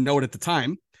 We didn't know it at the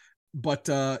time, but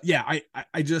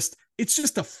I just, it's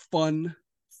just a fun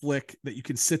flick that you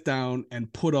can sit down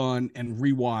and put on and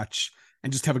rewatch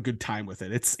and just have a good time with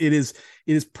it. It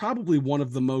is probably one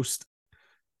of the most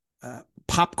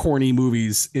popcorny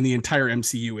movies in the entire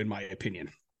MCU, in my opinion.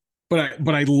 But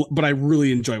I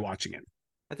really enjoy watching it.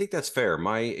 I think that's fair.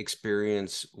 My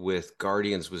experience with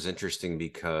Guardians was interesting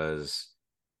because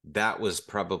that was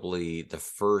probably the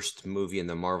first movie in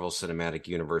the Marvel Cinematic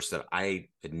Universe that I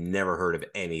had never heard of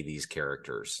any of these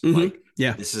characters. Mm-hmm. Like,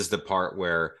 yeah, this is the part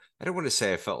where I don't want to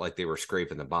say I felt like they were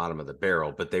scraping the bottom of the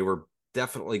barrel, but they were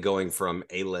definitely going from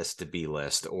A list to B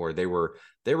list, or they were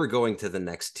going to the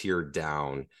next tier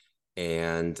down.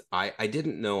 And I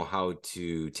didn't know how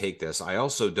to take this. I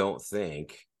also don't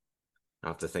think,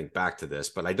 I'll have to think back to this,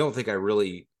 but I don't think I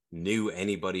really knew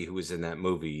anybody who was in that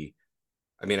movie.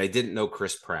 I mean, I didn't know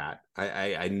Chris Pratt.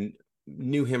 I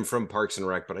knew him from Parks and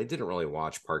Rec, but I didn't really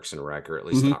watch Parks and Rec, or at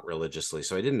least not religiously.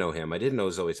 So I didn't know him. I didn't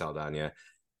know Zoe Saldana.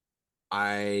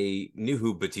 I knew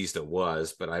who Batista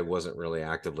was, but I wasn't really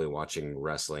actively watching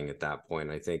wrestling at that point.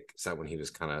 I think is that when he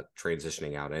was kind of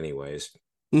transitioning out anyways.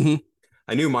 Mm-hmm.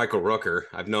 I knew Michael Rooker.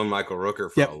 I've known Michael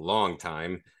Rooker for a long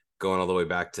time, going all the way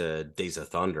back to Days of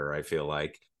Thunder, I feel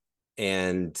like.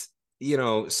 And,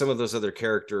 some of those other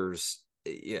characters,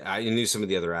 I knew some of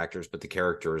the other actors, but the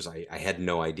characters, I had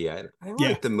no idea. I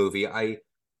liked the movie.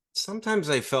 Sometimes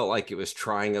I felt like it was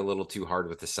trying a little too hard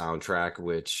with the soundtrack,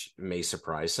 which may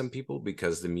surprise some people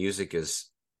because the music is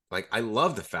like, I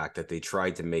love the fact that they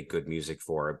tried to make good music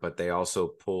for it, but they also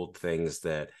pulled things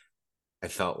that I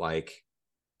felt like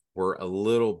were a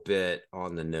little bit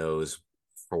on the nose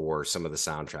for some of the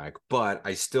soundtrack, but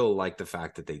I still like the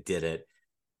fact that they did it.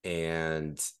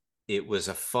 And it was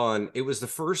the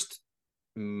first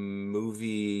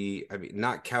movie, I mean,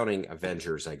 not counting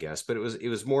Avengers, I guess, but it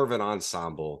was more of an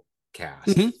ensemble cast.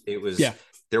 Mm-hmm. It was,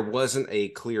 there wasn't a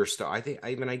clear star.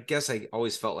 I guess I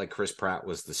always felt like Chris Pratt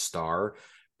was the star,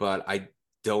 but I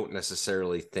don't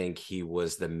necessarily think he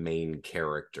was the main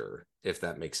character, if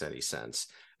that makes any sense.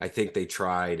 I think they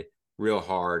tried real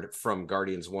hard from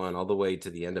Guardians 1 all the way to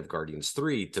the end of Guardians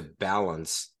 3 to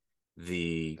balance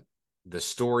the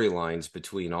storylines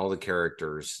between all the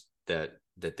characters that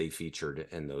they featured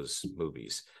in those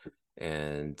movies.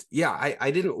 And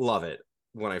I didn't love it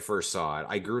when I first saw it.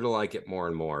 I grew to like it more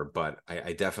and more, but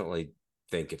I definitely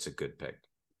think it's a good pick.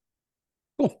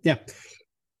 Cool. Yeah.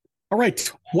 All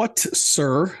right. What,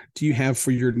 sir, do you have for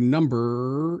your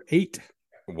number 8?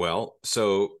 Well,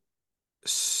 so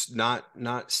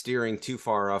not steering too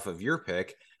far off of your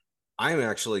pick, I'm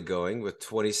actually going with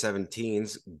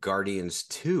 2017's Guardians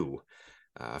 2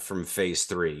 from Phase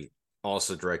 3,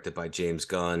 also directed by James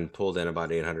Gunn, pulled in about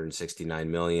 $869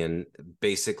 million,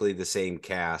 basically the same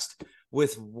cast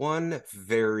with one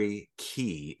very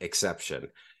key exception.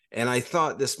 And I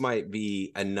thought this might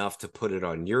be enough to put it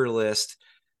on your list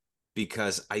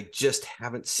because I just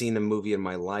haven't seen a movie in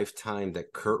my lifetime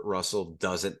that Kurt Russell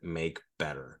doesn't make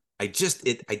better. I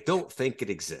don't think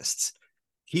it exists.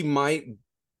 He might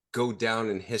go down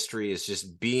in history as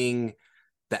just being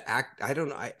the act. I don't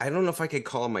know if I could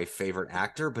call him my favorite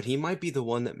actor, but he might be the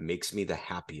one that makes me the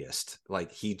happiest.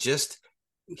 Like he just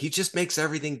makes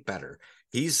everything better.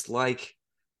 He's like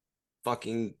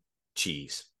fucking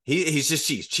cheese. He's just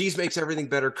cheese. Cheese makes everything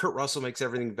better. Kurt Russell makes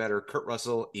everything better. Kurt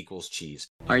Russell equals cheese.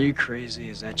 Are you crazy?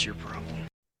 Is that your problem?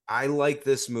 I like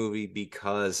this movie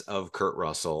because of Kurt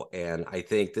Russell, and I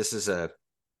think this is a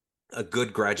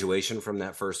good graduation from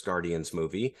that first Guardians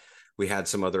movie. We had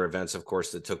some other events, of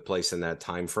course, that took place in that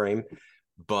time frame,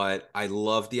 but I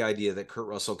love the idea that Kurt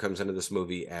Russell comes into this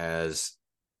movie as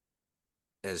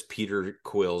Peter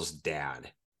Quill's dad,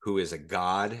 who is a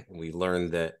god. We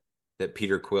learned that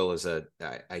Peter Quill is half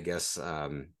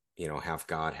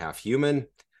god, half human,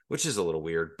 which is a little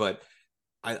weird, but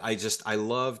I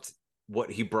loved what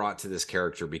he brought to this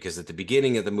character, because at the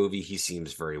beginning of the movie, he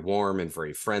seems very warm and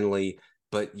very friendly,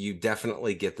 but you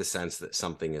definitely get the sense that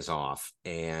something is off.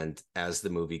 And as the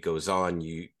movie goes on,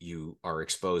 you are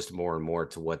exposed more and more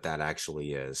to what that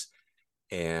actually is.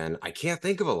 And I can't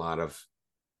think of a lot of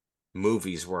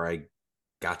movies where I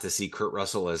got to see Kurt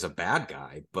Russell as a bad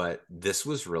guy, but this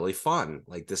was really fun.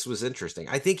 Like, this was interesting.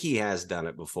 I think he has done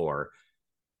it before,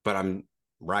 but I'm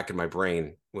racking my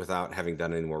brain without having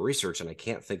done any more research, and I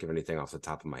can't think of anything off the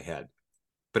top of my head.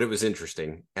 But it was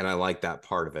interesting, and I like that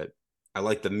part of it. I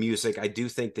like the music. I do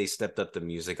think they stepped up the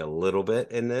music a little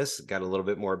bit in this, got a little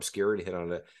bit more obscure to hit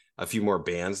on a few more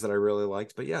bands that I really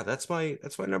liked. But yeah, that's my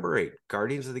number 8,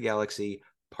 Guardians of the Galaxy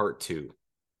Part 2.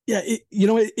 Yeah,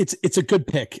 it's a good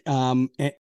pick. Had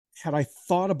I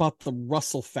thought about the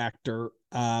Russell factor,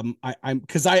 I'm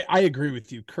because I agree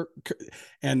with you,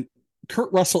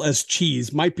 Kurt Russell as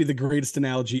cheese might be the greatest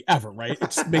analogy ever, right? It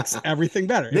just makes everything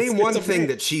better. Name one thing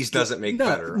that cheese doesn't make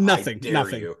better. Nothing.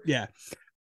 You. Yeah.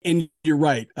 And you're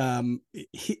right.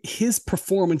 His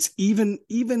performance, even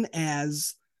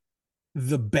as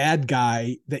the bad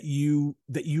guy that you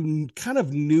kind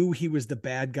of knew he was the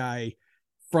bad guy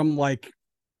from like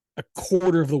a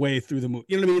quarter of the way through the movie.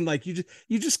 You know what I mean? Like you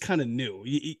just kind of knew.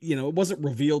 You know, it wasn't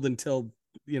revealed until,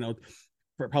 you know,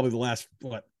 for probably the last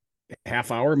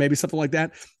half hour, maybe something like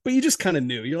that. But you just kind of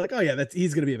knew. You're like, oh yeah,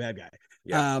 he's going to be a bad guy.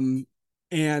 Yeah.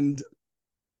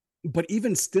 But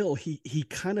even still, he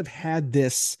kind of had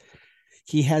this.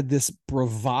 He had this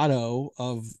bravado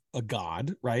of a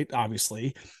god, right?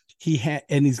 Obviously,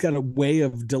 he's got a way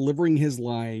of delivering his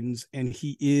lines, and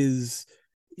he is,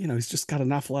 you know, he's just got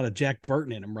an awful lot of Jack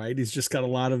Burton in him, right? He's just got a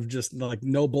lot of just like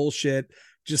no bullshit,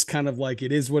 just kind of like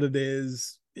it is what it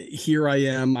is. Here I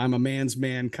am, I'm a man's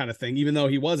man kind of thing, even though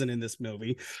he wasn't in this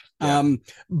movie. Yeah.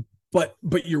 But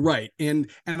you're right, and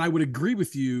I would agree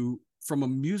with you from a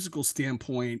musical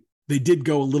standpoint. They did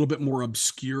go a little bit more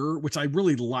obscure, which I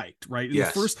really liked, right? In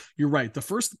yes. You're right. The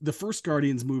first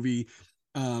Guardians movie,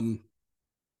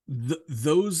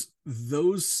 those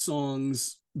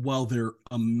songs, while they're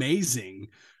amazing,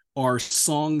 are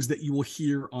songs that you will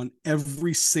hear on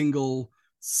every single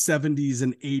 70s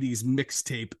and 80s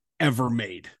mixtape ever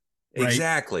made. Right?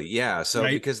 Exactly. Yeah. So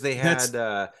right? because they had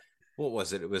what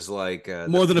was it? It was like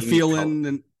More Than a Feeling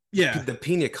and the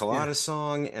Pina Colada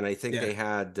song, and I think they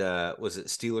had was it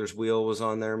Steelers Wheel was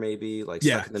on there, maybe like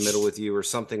Stuck in the Middle with You or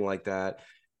something like that.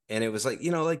 And it was like,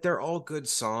 you know, like they're all good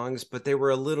songs, but they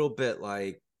were a little bit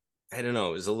like, I don't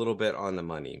know, it was a little bit on the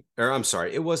money. Or I'm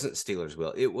sorry, it wasn't Steelers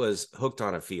Wheel, it was Hooked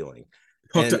on a Feeling.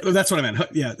 That's what I meant.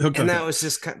 Hooked and that was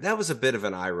just that was a bit of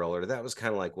an eye roller. That was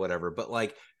kind of like whatever, but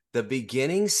like the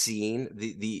beginning scene,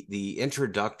 the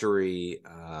introductory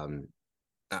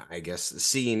I guess the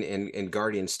scene in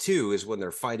Guardians 2 is when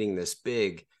they're fighting this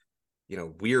big, you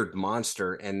know, weird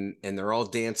monster, and they're all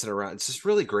dancing around. It's just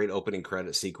really great opening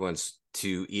credit sequence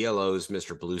to ELO's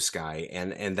Mr. Blue Sky,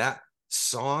 and that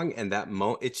song and that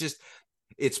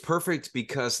it's perfect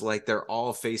because like they're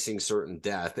all facing certain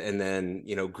death, and then,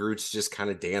 you know, Groot's just kind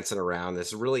of dancing around.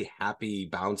 This really happy,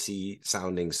 bouncy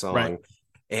sounding song. Right.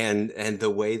 And the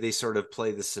way they sort of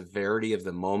play the severity of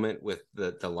the moment with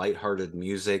the lighthearted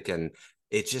music, and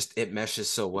it meshes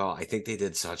so well. I think they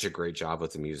did such a great job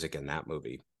with the music in that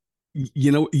movie.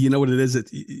 You know what it is?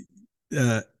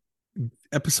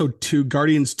 Episode 2,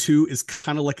 Guardians 2 is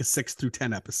kind of like a 6 through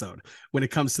 10 episode when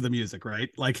it comes to the music, right?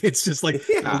 Like it's just like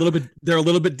a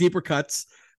little bit deeper cuts.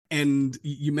 And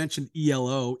you mentioned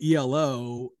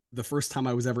ELO. The first time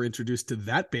I was ever introduced to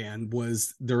that band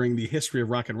was during the history of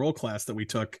rock and roll class that we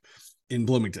took in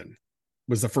Bloomington.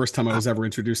 Was the first time I was ever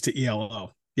introduced to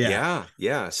ELO. Yeah.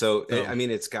 So I mean,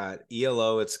 it's got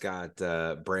ELO, it's got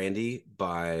Brandy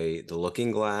by The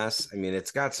Looking Glass. I mean,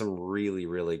 it's got some really,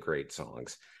 really great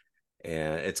songs,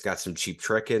 and it's got some Cheap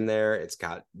Trick in there. It's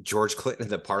got George Clinton,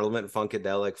 the Parliament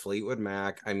Funkadelic, Fleetwood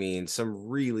Mac. I mean, some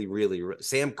really, really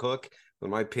Sam Cooke, in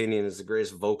my opinion, is the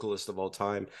greatest vocalist of all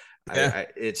time.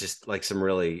 It's just like some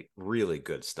really, really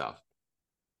good stuff.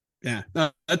 Yeah,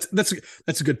 that's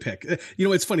a good pick. You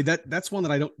know, it's funny that's one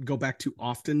that I don't go back to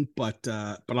often, but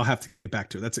I'll have to get back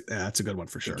to it. That's a good one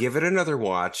for sure. Give it another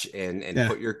watch and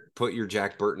put your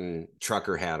Jack Burton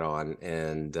trucker hat on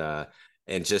and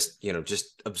just, you know,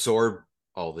 just absorb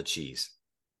all the cheese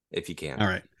if you can. All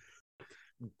right.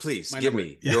 Please give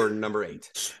me your number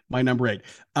 8. My number 8.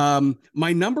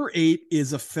 My number 8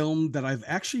 is a film that I've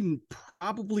actually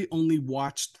probably only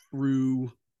watched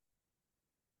through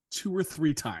 2 or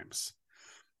 3 times,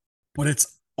 but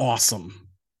it's awesome.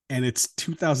 And it's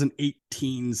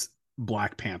 2018's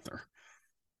Black Panther.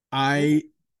 I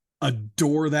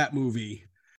adore that movie.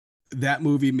 That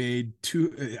movie made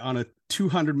on a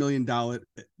 $200 million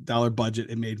budget.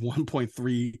 It made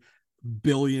 $1.3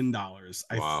 billion.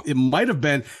 Wow. It might have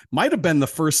been the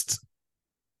first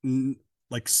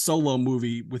like solo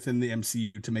movie within the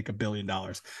MCU to make $1 billion.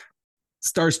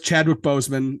 Stars Chadwick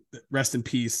Boseman, rest in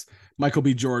peace, Michael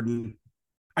B. Jordan.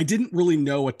 I didn't really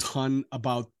know a ton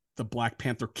about the Black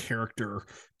Panther character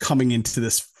coming into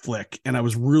this flick, and I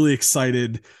was really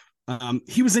excited.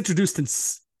 He was introduced in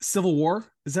Civil War,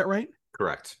 is that right?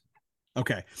 Correct.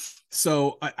 Okay,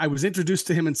 so I was introduced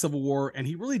to him in Civil War, and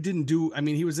he really didn't do. I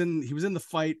mean, he was in the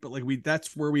fight, but like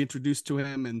that's where we introduced to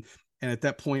him, and at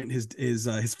that point,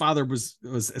 his father was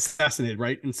assassinated,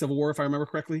 right, in Civil War, if I remember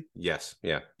correctly. Yes.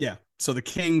 Yeah. Yeah. So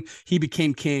he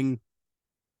became king,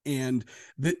 and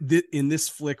in this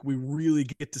flick, we really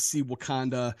get to see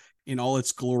Wakanda in all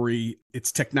its glory,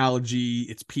 its technology,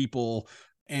 its people.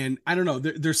 And I don't know,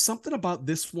 there's something about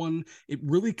this one. It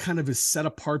really kind of is set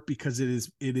apart because it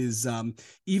is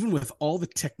even with all the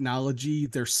technology,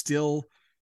 there's still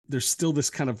this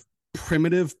kind of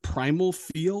primitive primal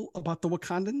feel about the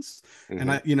Wakandans. Mm-hmm.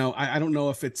 And I don't know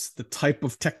if it's the type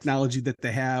of technology that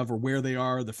they have or where they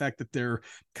are, the fact that they're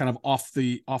kind of off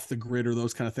the grid or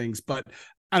those kind of things. But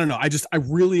I don't know. I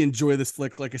really enjoy this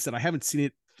flick. Like I said, I haven't seen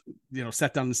it,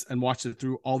 sat down and watched it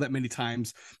through all that many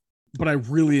times, but I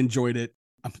really enjoyed it.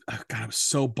 I was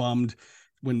so bummed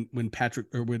when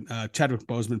Chadwick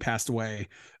Boseman passed away.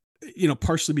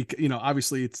 Partially because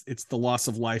obviously it's the loss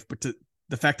of life, but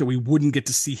the fact that we wouldn't get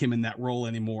to see him in that role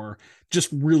anymore just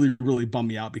really, really bummed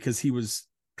me out, because he was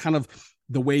kind of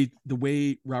the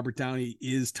way Robert Downey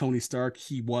is Tony Stark.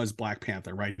 He was Black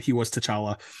Panther, right? He was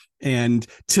T'Challa. And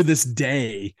to this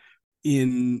day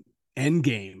in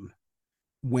Endgame,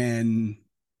 when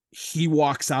he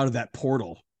walks out of that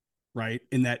portal, right,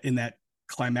 in that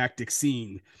climactic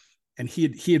scene, and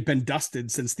he had been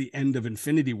dusted since the end of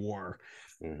Infinity War.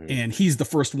 Mm-hmm. And he's the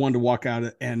first one to walk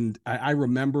out. And I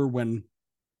remember when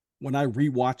I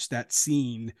rewatched that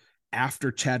scene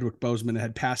after Chadwick Boseman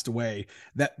had passed away,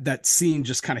 that scene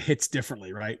just kind of hits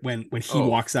differently, right? When he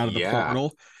walks out of the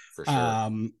portal. For sure.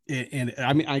 And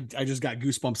I mean, I just got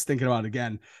goosebumps thinking about it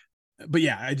again. But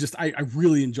yeah, I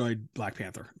really enjoyed Black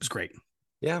Panther. It was great.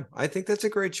 Yeah, I think that's a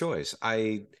great choice.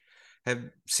 I have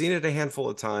seen it a handful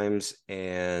of times,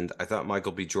 and I thought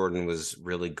Michael B. Jordan was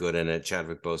really good in it.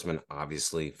 Chadwick Boseman,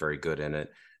 obviously, very good in it.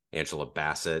 Angela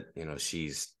Bassett,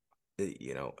 she's,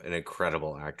 an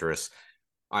incredible actress.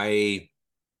 I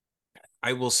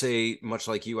will say, much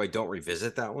like you, I don't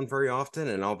revisit that one very often,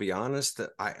 and I'll be honest,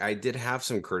 I did have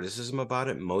some criticism about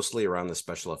it, mostly around the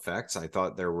special effects. I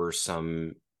thought there were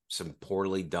some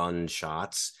poorly done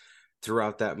shots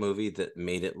throughout that movie that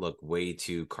made it look way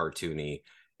too cartoony.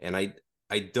 And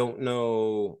I don't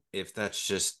know if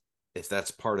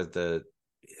that's part of the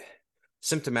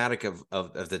symptomatic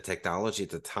of the technology at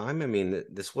the time. I mean,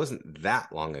 this wasn't that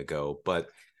long ago, but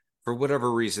for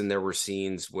whatever reason, there were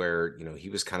scenes where, he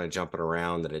was kind of jumping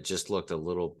around that it just looked a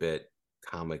little bit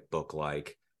comic book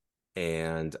like.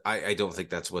 And I don't think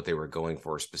that's what they were going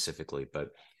for specifically, but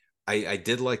I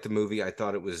did like the movie. I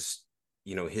thought it was,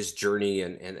 his journey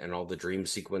and all the dream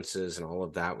sequences and all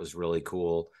of that was really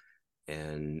cool.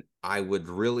 And I would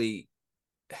really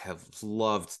have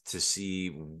loved to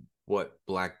see what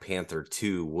Black Panther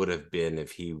 2 would have been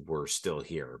if he were still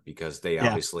here, because they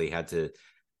obviously had to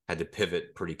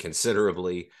pivot pretty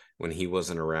considerably when he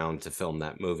wasn't around to film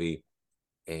that movie.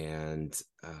 And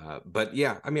but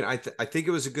yeah, I mean, I think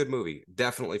it was a good movie,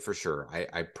 definitely, for sure.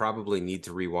 I probably need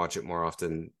to rewatch it more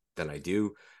often than I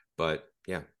do, but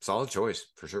yeah, solid choice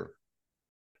for sure.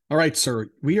 All right, sir.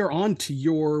 We are on to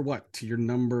your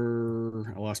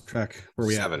number. I lost track. Where are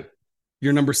we 7. At?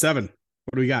 Your number 7.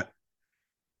 What do we got?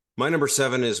 My number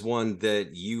 7 is one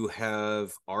that you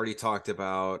have already talked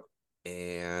about,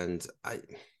 and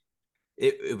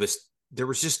there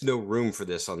was just no room for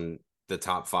this on the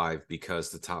top 5, because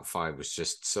the top 5 was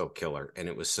just so killer and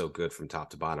it was so good from top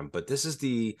to bottom. But this is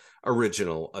the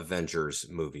original Avengers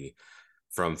movie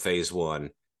from Phase 1.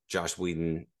 Joss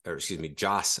Whedon,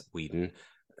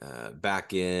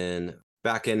 back in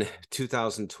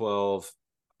 2012,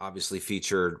 obviously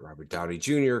featured Robert Downey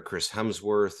Jr., Chris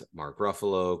Hemsworth, Mark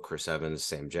Ruffalo, Chris Evans,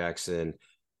 Sam Jackson,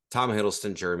 Tom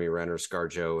Hiddleston, Jeremy Renner,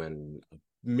 ScarJo, and a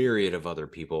myriad of other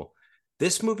people.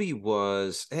 This movie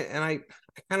was, and I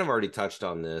kind of already touched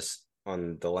on this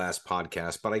on the last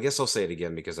podcast, but I guess I'll say it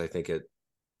again because I think it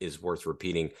is worth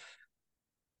repeating.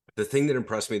 The thing that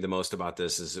impressed me the most about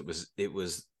this is it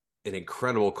was an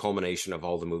incredible culmination of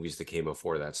all the movies that came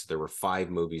before that. So there were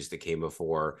 5 movies that came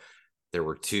before. There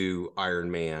were 2 Iron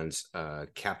Mans,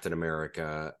 Captain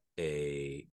America,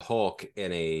 a Hulk,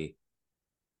 and a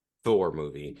Thor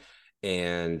movie.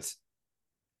 And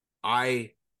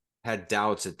I had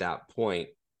doubts at that point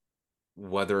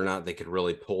whether or not they could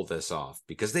really pull this off,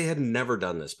 because they had never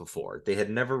done this before. They had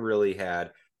never really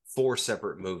had 4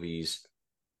 separate movies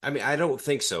I mean, I don't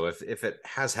think so. If it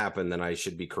has happened, then I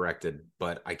should be corrected.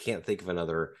 But I can't think of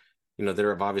another. You know, there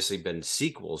have obviously been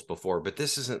sequels before, but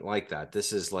this isn't like that.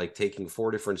 This is like taking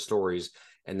four different stories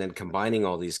and then combining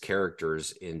all these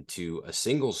characters into a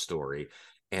single story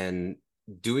and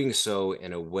doing so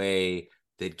in a way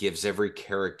that gives every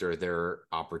character their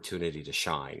opportunity to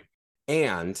shine.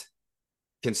 And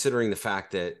considering the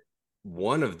fact that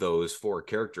one of those four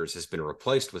characters has been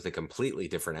replaced with a completely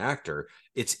different actor,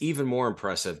 it's even more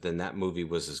impressive than that movie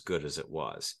was as good as it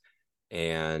was.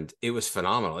 And it was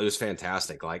phenomenal. It was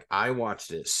fantastic. Like, I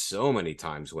watched it so many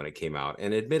times when it came out.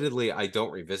 And admittedly, I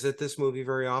don't revisit this movie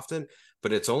very often,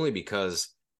 but it's only because,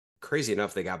 crazy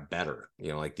enough, they got better. You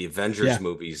know, like the Avengers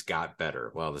movies got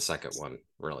better. Well, the second one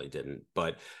really didn't.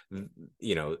 But,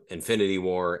 you know, Infinity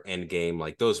War, Endgame,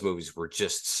 like those movies were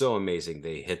just so amazing.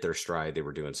 They hit their stride. They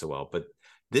were doing so well. But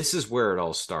this is where it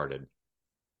all started.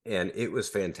 And it was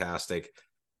fantastic.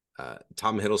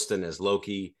 Tom Hiddleston as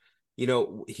Loki. You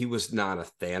know, he was not a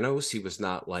Thanos. He was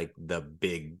not like the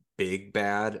big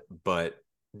bad, but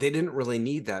they didn't really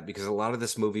need that because a lot of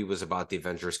this movie was about the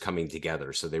Avengers coming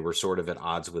together. So they were sort of at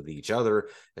odds with each other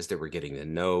as they were getting to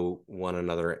know one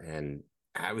another. And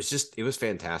it was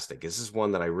fantastic. This is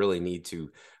one that I really need to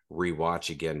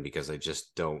rewatch again because I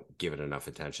just don't give it enough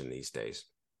attention these days.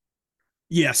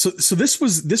 Yeah. So this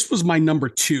was my number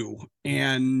 2.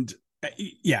 And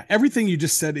yeah, everything you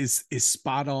just said is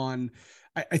spot on.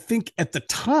 I think at the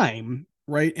time,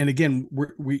 right? And again,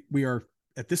 we are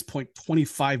at this point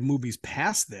 25 movies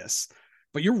past this,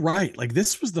 but you're right. Like,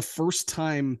 this was the first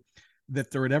time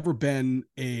that there had ever been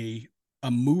a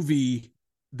movie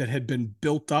that had been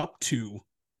built up to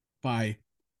by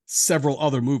several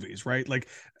other movies, right? Like,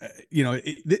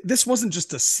 this wasn't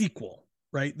just a sequel,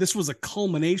 right? This was a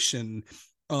culmination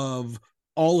of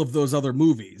all of those other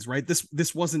movies, right?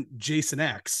 This wasn't Jason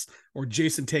X or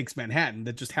Jason Takes Manhattan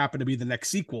that just happened to be the next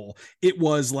sequel. It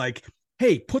was like,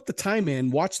 hey, put the time in,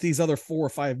 watch these other 4 or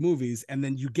 5 movies, and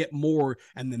then you get more.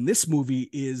 And then this movie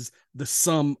is the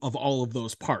sum of all of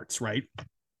those parts, right?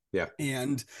 Yeah.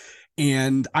 And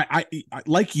I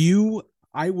like you,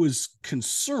 I was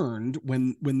concerned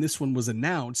when this one was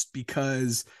announced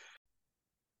because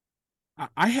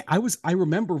I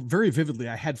remember very vividly.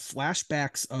 I had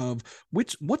flashbacks of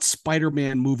what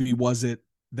Spider-Man movie was it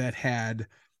that had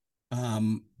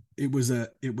it was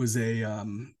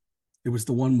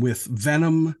the one with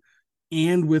Venom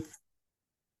and with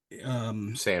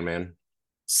Sandman.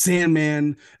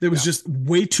 There was just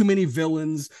way too many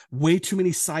villains, way too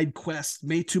many side quests,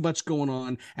 way too much going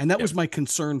on. And that was my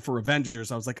concern for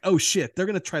Avengers. I was like, oh shit, they're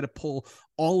going to try to pull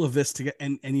all of this together.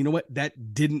 And you know what?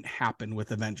 That didn't happen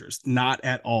with Avengers. Not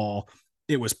at all.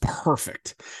 It was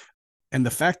perfect. And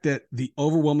the fact that the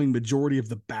overwhelming majority of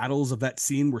the battles of that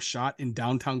scene were shot in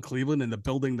downtown Cleveland in the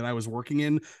building that I was working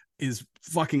in is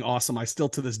fucking awesome. I still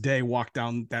to this day walk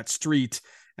down that street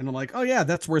and I'm like, oh yeah,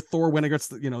 that's where Thor went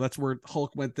against, that's where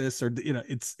Hulk went this, or,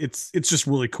 it's just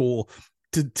really cool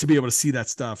to be able to see that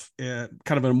stuff kind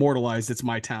of immortalized. It's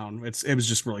my town. It was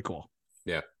just really cool.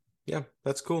 Yeah. Yeah.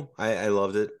 That's cool. I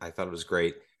loved it. I thought it was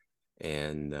great.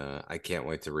 And I can't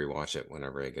wait to rewatch it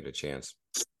whenever I get a chance.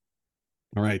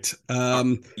 All right.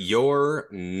 Your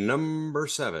number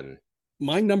 7.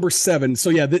 My number 7.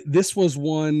 So yeah, this was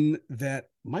one that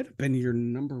might've been your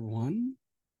number 1.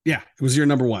 Yeah, it was your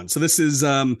number 1. So this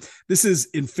is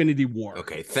Infinity War.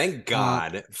 Okay, thank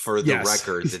God for the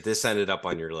record that this ended up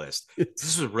on your list.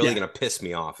 This was really going to piss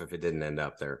me off if it didn't end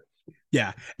up there.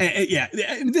 Yeah,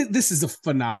 and this is a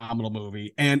phenomenal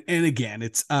movie, and again,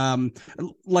 it's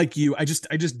like you, I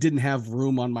just didn't have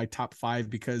room on my top 5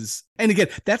 because, and again,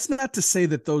 that's not to say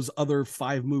that those other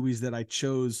 5 movies that I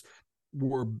chose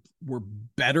were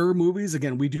better movies.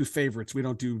 Again, we do favorites, we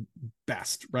don't do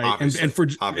best, right? And for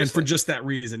just that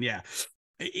reason, yeah.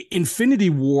 Infinity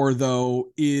War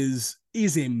though is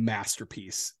a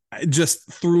masterpiece,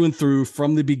 just through and through,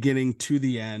 from the beginning to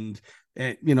the end.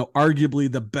 And,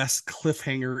 arguably the best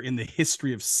cliffhanger in the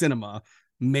history of cinema,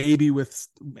 maybe with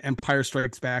Empire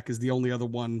Strikes Back is the only other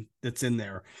one that's in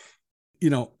there.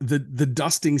 The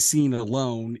dusting scene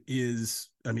alone is,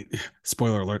 I mean,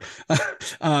 spoiler alert,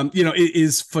 it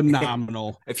is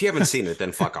phenomenal. If you haven't seen it,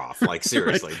 then fuck off. Like,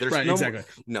 seriously, there's exactly.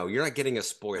 No, you're not getting a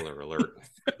spoiler alert.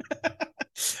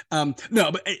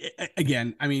 No, but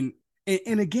again, I mean,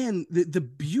 and again, the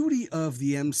beauty of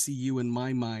the MCU in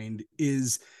my mind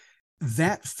is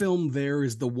that film there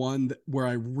is the one where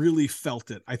I really felt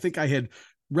it. I think I had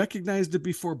recognized it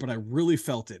before, but I really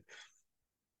felt it.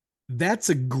 That's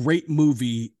a great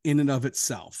movie in and of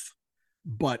itself.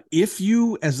 But if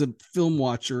you, as a film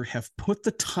watcher, have put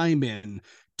the time in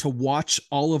to watch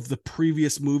all of the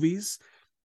previous movies,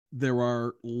 there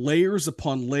are layers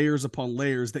upon layers upon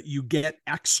layers that you get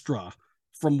extra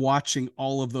from watching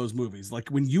all of those movies. Like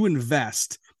when you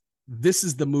invest, this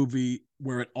is the movie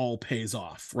where it all pays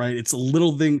off, right? It's a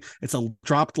little thing, it's a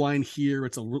dropped line here,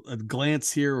 it's a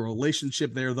glance here, a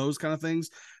relationship there, those kind of things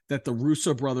that the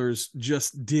Russo brothers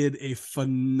just did a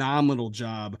phenomenal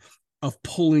job of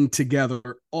pulling together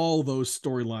all those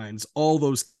storylines, all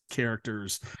those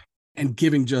characters, and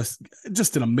giving just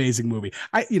an amazing movie.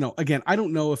 Again, I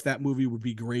don't know if that movie would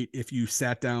be great if you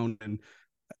sat down, and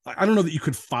I don't know that you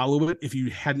could follow it if you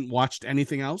hadn't watched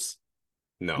anything else.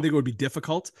 No, I think it would be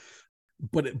difficult.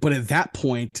 But at that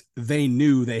point, they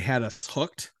knew they had us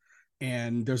hooked,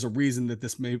 and there's a reason that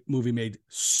this movie made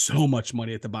so much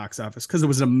money at the box office, because it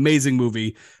was an amazing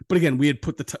movie. But again, we had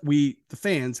put the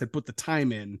fans had put the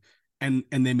time in, and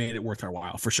they made it worth our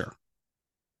while for sure.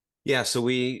 Yeah, so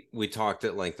we talked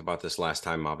at length about this last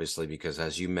time, obviously, because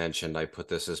as you mentioned, I put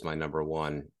this as my number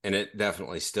one, and it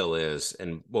definitely still is,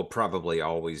 and will probably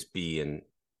always be in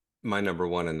my number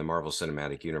one in the Marvel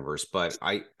Cinematic Universe. But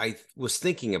I was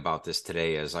thinking about this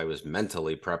today as I was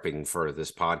mentally prepping for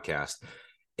this podcast,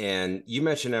 and you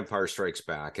mentioned Empire Strikes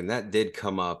Back, and that did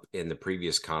come up in the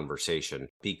previous conversation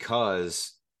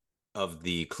because of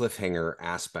the cliffhanger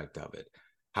aspect of it.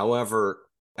 However,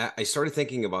 I started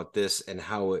thinking about this and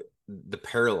how the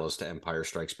parallels to Empire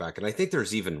Strikes Back, and I think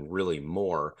there's even really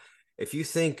more. If you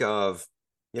think of,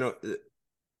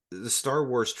 the Star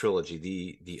Wars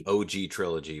trilogy, the OG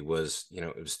trilogy was,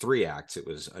 it was 3 acts. It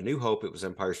was A New Hope, it was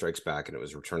Empire Strikes Back, and it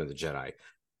was Return of the Jedi.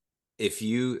 If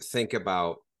you think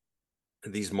about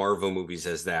these Marvel movies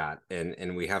as that,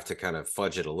 and we have to kind of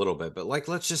fudge it a little bit, but like,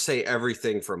 let's just say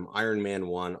everything from Iron Man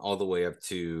 1 all the way up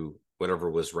to whatever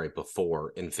was right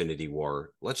before Infinity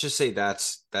War. Let's just say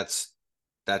that's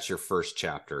your first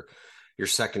chapter. Your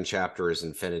second chapter is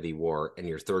Infinity War, and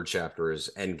your third chapter is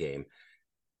Endgame.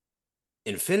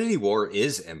 Infinity War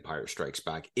is Empire Strikes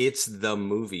Back. It's the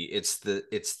movie. It's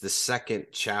the second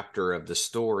chapter of the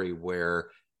story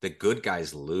where the good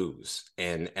guys lose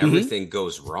and everything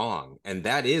goes wrong. And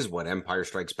that is what Empire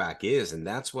Strikes Back is. And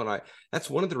that's one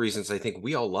of the reasons I think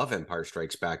we all love Empire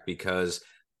Strikes Back, because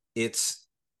it's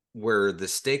where the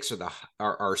stakes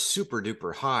are super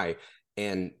duper high,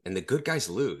 and the good guys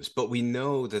lose, but we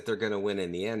know that they're going to win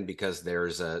in the end, because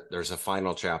there's a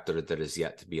final chapter that is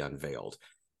yet to be unveiled.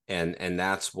 And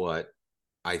that's what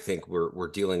I think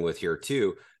we're dealing with here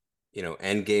too.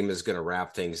 Endgame is going to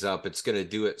wrap things up. It's going to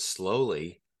do it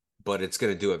slowly, but it's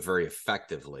going to do it very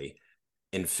effectively.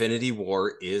 Infinity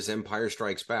War is Empire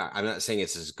Strikes Back. I'm not saying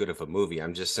it's as good of a movie.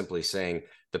 I'm just simply saying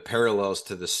the parallels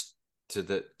to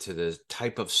the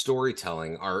type of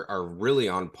storytelling are really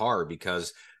on par,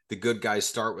 because the good guys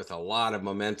start with a lot of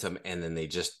momentum, and then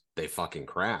they fucking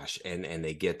crash and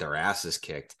they get their asses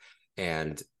kicked,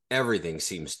 and everything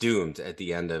seems doomed at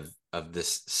the end of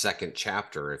this second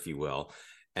chapter, if you will.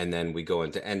 And then we go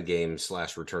into Endgame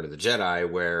 / Return of the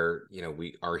Jedi, where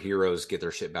our heroes get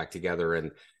their shit back together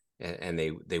and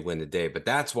they win the day. But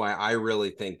that's why I really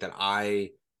think that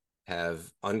I have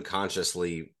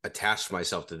unconsciously attached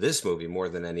myself to this movie more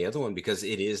than any other one, because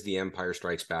it is the Empire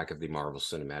Strikes Back of the Marvel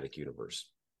Cinematic Universe.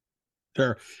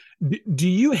 Sure.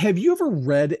 Have you ever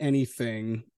read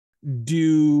anything?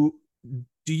 Do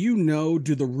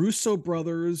the Russo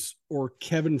brothers or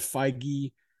Kevin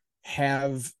Feige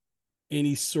have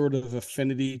any sort of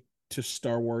affinity to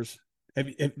Star Wars?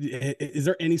 Is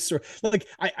there any sort, like,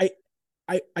 I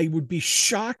would be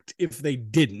shocked if they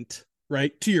didn't,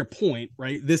 right? To your point,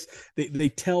 right? They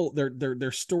tell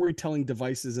their storytelling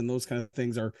devices and those kind of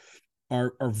things are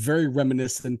very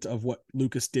reminiscent of what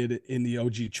Lucas did in the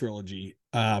OG trilogy.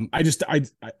 I just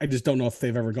don't know if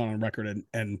they've ever gone on record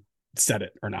and said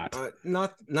it or not.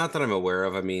 Not that I'm aware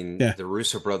of. I mean, yeah. The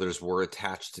Russo brothers were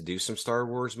attached to do some Star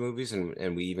Wars movies,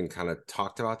 and we even kind of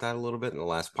talked about that a little bit in the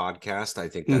last podcast. I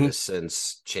think that has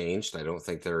since changed. I don't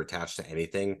think they're attached to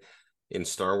anything in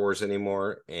Star Wars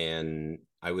anymore. And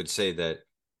I would say that,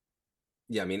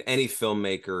 yeah, I mean, any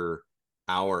filmmaker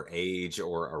our age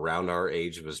or around our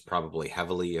age was probably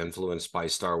heavily influenced by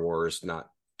Star Wars, not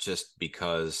just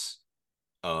because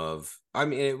of, I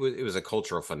mean, it was a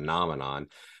cultural phenomenon.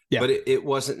 Yeah. But it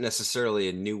wasn't necessarily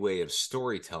a new way of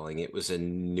storytelling. It was a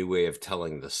new way of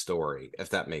telling the story, if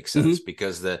that makes sense,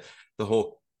 because the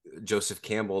whole Joseph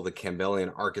Campbell, the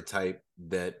Campbellian archetype,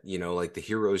 that, like the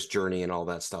hero's journey and all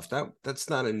that stuff, that's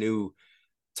not a new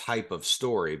type of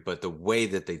story, but the way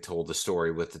that they told the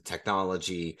story with the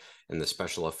technology and the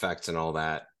special effects and all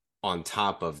that, on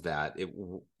top of that,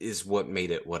 is what made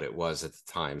it what it was at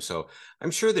the time. So I'm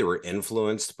sure they were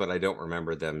influenced, but I don't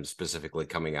remember them specifically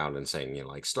coming out and saying,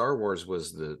 like Star Wars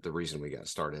was the reason we got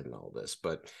started in all this.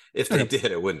 But if they did,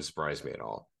 it wouldn't surprise me at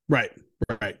all. Right.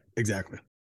 Exactly.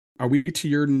 Are we to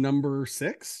your number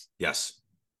 6? Yes,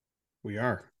 we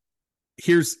are.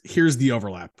 Here's the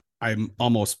overlap. I'm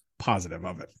almost positive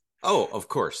of it. Oh, of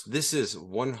course. This is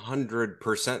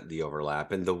 100% the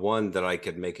overlap, and the one that I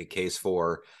could make a case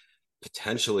for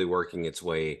potentially working its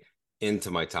way into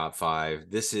my top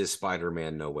 5. This is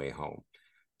Spider-Man No Way Home.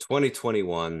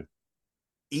 2021,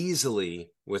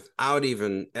 easily, without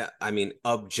even,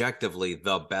 objectively,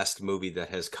 the best movie that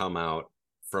has come out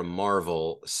from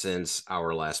Marvel since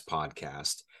our last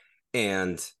podcast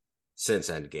and since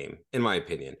Endgame, in my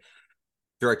opinion.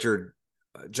 Director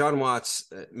John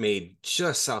Watts made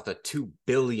just south of $2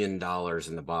 billion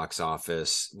in the box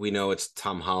office. We know it's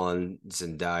Tom Holland,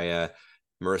 Zendaya,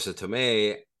 Marissa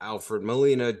Tomei, Alfred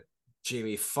Molina,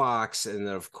 Jamie Foxx, and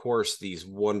then, of course, these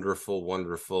wonderful,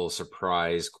 wonderful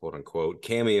surprise, quote unquote,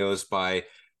 cameos by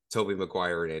Tobey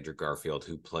Maguire and Andrew Garfield,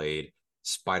 who played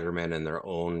Spider-Man in their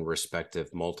own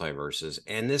respective multiverses.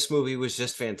 And this movie was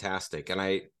just fantastic. And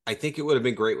I think it would have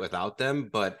been great without them,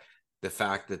 but the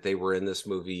fact that they were in this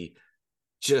movie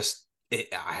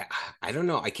I don't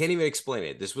know. I can't even explain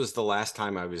it. This was the last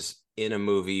time I was in a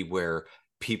movie where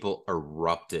people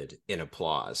erupted in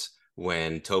applause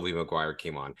when Tobey Maguire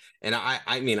came on. And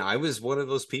I was one of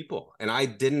those people. And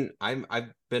I've been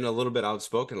a little bit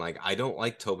outspoken. Like, I don't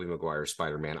like Tobey Maguire's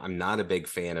Spider-Man. I'm not a big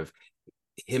fan of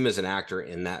him as an actor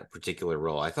in that particular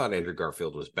role. I thought Andrew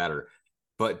Garfield was better.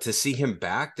 But to see him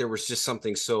back, there was just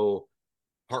something so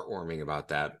heartwarming about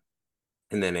that.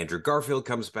 And then Andrew Garfield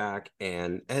comes back,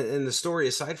 and the story,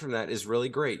 aside from that, is really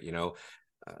great.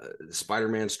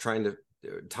 Spider-Man's trying to,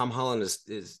 Tom Holland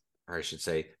is, or I should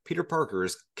say, Peter Parker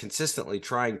is consistently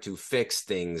trying to fix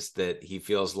things that he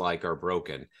feels like are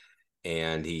broken.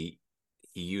 And he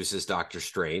uses Doctor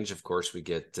Strange. Of course, we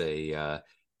get a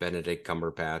Benedict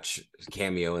Cumberbatch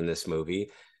cameo in this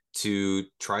movie to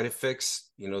try to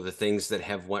fix, the things that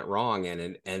have went wrong. And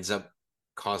it ends up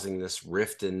causing this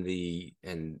rift in the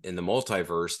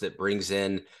multiverse that brings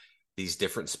in these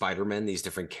different Spider-Men, these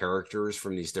different characters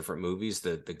from these different movies,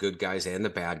 the good guys and the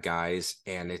bad guys.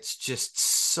 And it's just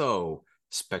so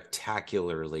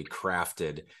spectacularly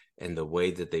crafted, and the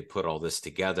way that they put all this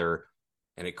together.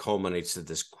 And it culminates to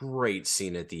this great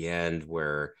scene at the end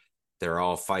where they're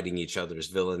all fighting each other's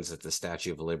villains at the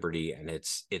Statue of Liberty. And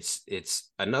it's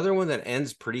another one that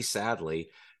ends pretty sadly,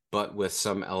 but with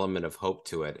some element of hope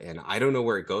to it. And I don't know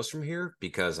where it goes from here,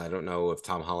 because I don't know if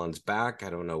Tom Holland's back. I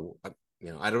don't know,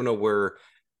 I don't know where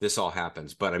this all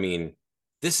happens. But I mean,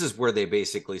 this is where they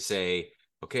basically say,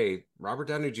 okay, Robert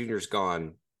Downey Jr. is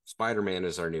gone. Spider-Man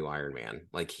is our new Iron Man.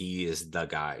 Like, he is the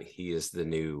guy. He is the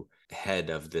new head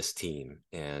of this team.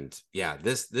 And yeah,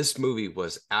 this movie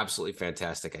was absolutely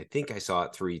fantastic. I think I saw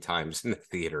it 3 times in the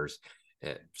theaters.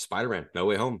 Spider-Man No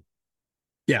Way Home.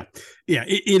 Yeah.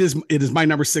 It is my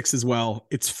number 6 as well.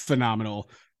 It's phenomenal.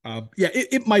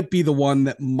 It might be the one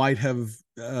that might have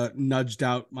nudged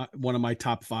out one of my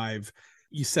top 5.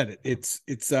 You said it.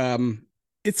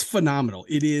 It's phenomenal.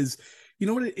 It is. You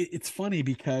know what? It's funny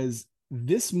because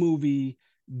this movie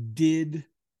did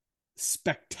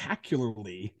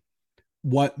spectacularly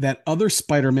what that other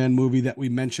Spider-Man movie that we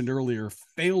mentioned earlier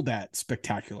failed at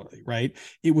spectacularly, right?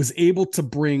 It was able to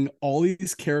bring all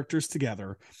these characters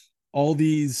together, all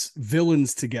these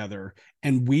villains together,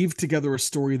 and weave together a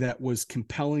story that was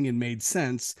compelling and made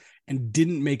sense and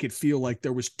didn't make it feel like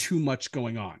there was too much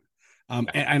going on.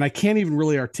 And I can't even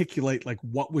really articulate like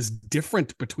what was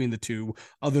different between the two,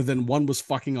 other than one was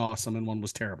fucking awesome and one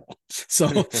was terrible.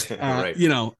 So, right.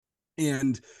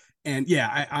 And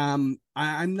yeah,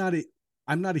 I'm not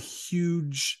a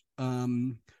huge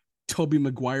Tobey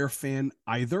Maguire fan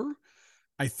either.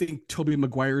 I think Tobey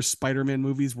Maguire's Spider-Man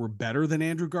movies were better than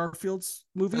Andrew Garfield's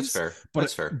movies.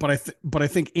 That's fair. But I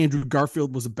think Andrew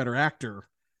Garfield was a better actor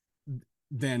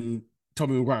than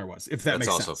Tobey Maguire was, if that makes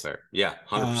sense. That's also fair. Yeah,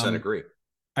 100% agree.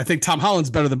 I think Tom Holland's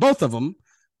better than both of them,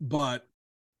 but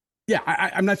yeah,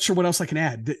 I'm not sure what else I can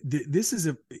add. This is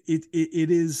it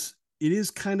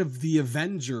is kind of the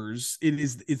Avengers.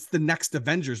 It's the next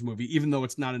Avengers movie, even though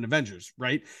it's not an Avengers,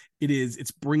 right?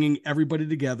 It's bringing everybody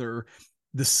together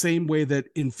the same way that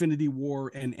Infinity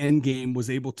War and Endgame was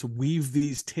able to weave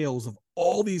these tales of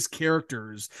all these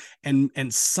characters and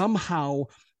somehow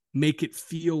make it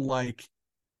feel like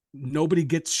nobody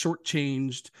gets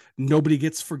shortchanged, nobody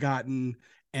gets forgotten,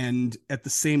 and at the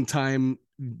same time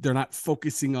they're not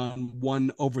focusing on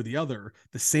one over the other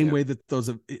the same way that those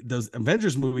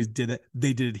Avengers movies did it.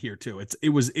 They did it here too. It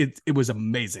was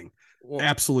amazing. Well,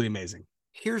 absolutely amazing.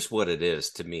 Here's what it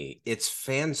is to me. It's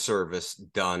fan service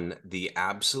done the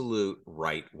absolute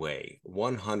right way,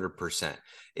 100%.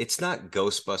 It's not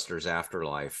Ghostbusters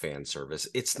Afterlife fan service.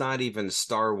 It's not even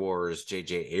Star Wars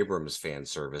J.J. Abrams fan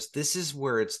service. This is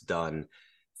where it's done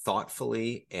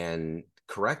thoughtfully and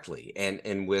correctly,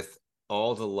 and with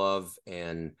all the love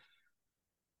and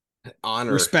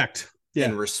honor, respect. Yeah.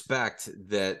 And respect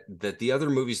that the other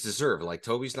movies deserve. Like,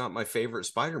 Tobey's not my favorite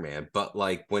Spider-Man, but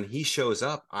like when he shows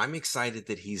up, I'm excited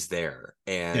that he's there.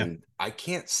 And I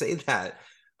can't say that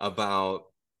about,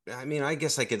 I mean, I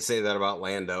guess I could say that about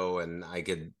Lando, and I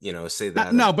could, say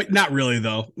that. No, but not really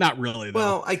though. Not really though.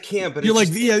 Well, I can, but you're like,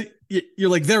 you're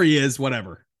like, there he is,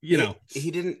 whatever. He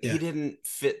didn't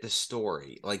fit the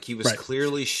story. Like, he was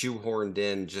clearly shoehorned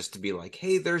in just to be like,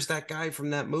 hey, there's that guy from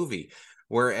that movie.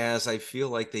 Whereas I feel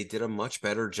like they did a much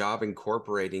better job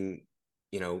incorporating,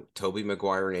 Tobey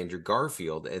Maguire and Andrew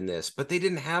Garfield in this, but they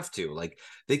didn't have to. Like,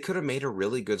 they could have made a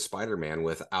really good Spider-Man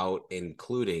without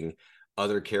including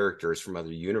other characters from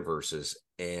other universes.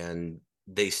 And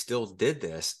they still did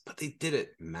this, but they did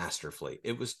it masterfully.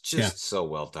 It was just so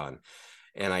well done.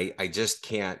 And I just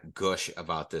can't gush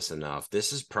about this enough.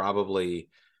 This is probably,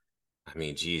 I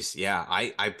mean, geez, yeah,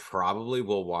 I probably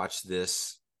will watch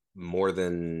this more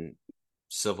than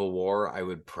Civil War. I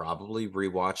would probably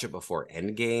rewatch it before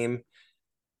Endgame.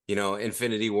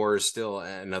 Infinity War is still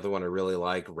another one I really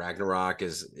like. Ragnarok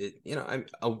is, a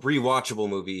rewatchable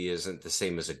movie isn't the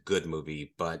same as a good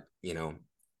movie, but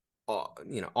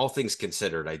all things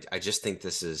considered, I just think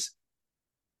this is,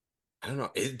 I don't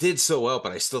know, it did so well,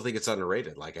 but I still think it's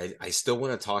underrated. Like, I still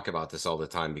want to talk about this all the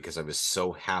time because I was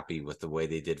so happy with the way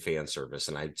they did fan service,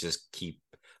 and I just keep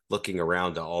looking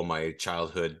around to all my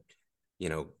childhood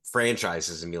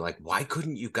franchises and be like, why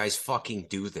couldn't you guys fucking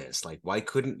do this? Like, why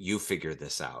couldn't you figure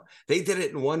this out? They did it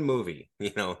in one movie.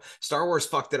 Star Wars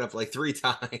fucked it up like 3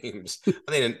 times.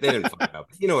 They didn't fuck it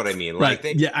up. You know what I mean? Like,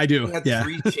 I do. They had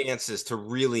 3 chances to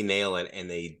really nail it, and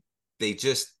they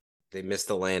missed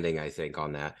the landing, I think,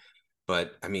 on that.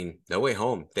 But I mean, No Way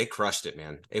Home, they crushed it,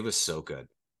 man. It was so good.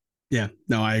 Yeah,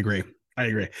 no, I agree.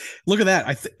 Look at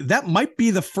that. That might be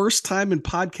the first time in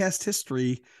podcast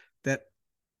history that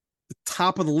the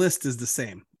top of the list is the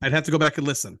same. I'd have to go back and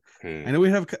listen. I know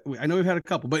we've had a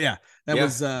couple, but that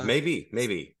was maybe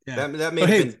that may have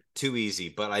been too easy,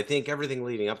 but I think everything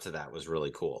leading up to that was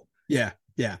really cool. Yeah.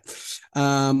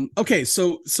 Okay,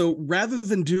 so rather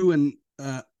than do an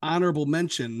honorable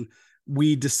mention,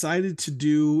 we decided to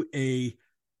do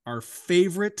our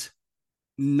favorite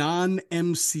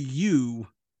non-MCU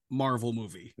Marvel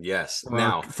movie. Yes.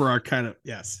 For our kind of,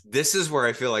 yes. This is where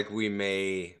I feel like we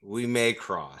may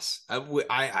cross.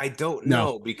 I don't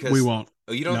know, because we won't.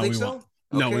 Oh, you don't think so?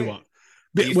 Okay. No, we won't.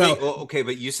 Okay,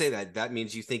 but you say that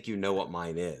means you think you know what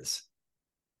mine is.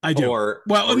 I do. No.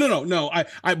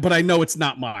 But I know it's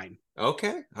not mine.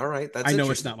 Okay. All right. I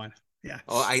know it's not mine. Yeah.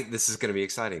 Oh, this is going to be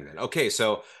exciting then. Okay.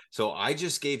 So I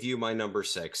just gave you my number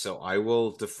 6. So I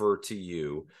will defer to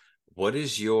you. What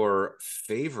is your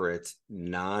favorite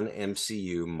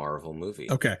non-MCU Marvel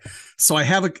movie? Okay. So I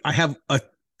have a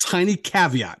tiny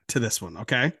caveat to this one.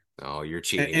 Okay. Oh, you're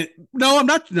cheating. No, I'm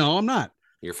not.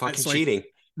 You're fucking cheating.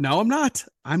 No, I'm not.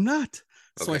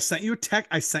 So Okay. I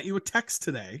sent you a text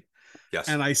today. Yes.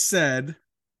 And I said,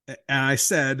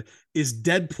 is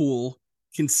Deadpool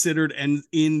considered in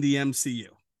the MCU?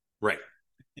 Right.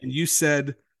 And you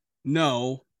said,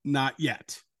 no, not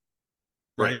yet.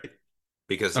 Right.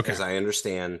 Because as I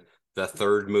understand, the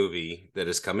third movie that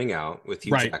is coming out with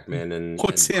Hugh Jackman and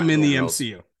puts him in the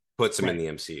MCU. Puts him in the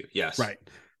MCU. Yes. Right.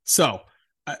 So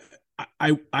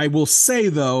I will say,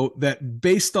 though, that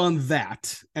based on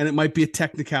that, and it might be a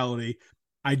technicality,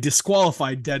 I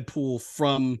disqualified Deadpool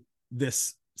from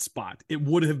this spot. It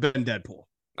would have been Deadpool.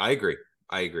 I agree.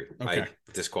 Okay. I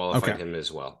disqualified him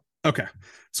as well. Okay.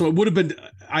 So it would have been,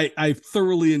 I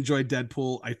thoroughly enjoyed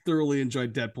Deadpool. I thoroughly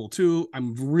enjoyed Deadpool 2.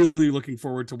 I'm really looking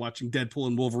forward to watching Deadpool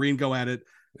and Wolverine go at it.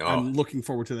 Oh, I'm looking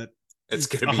forward to that. It's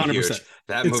going to be 100%. Huge.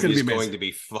 That movie is going to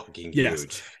be fucking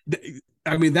huge.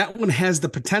 I mean, that one has the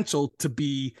potential to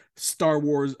be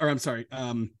Spider-Man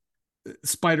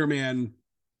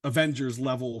Avengers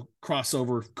level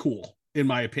crossover cool, in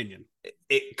my opinion.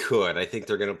 It could. I think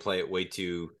they're going to play it way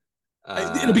too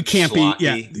it'll be campy.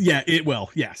 Schlocky. Yeah, it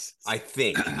will. Yes. I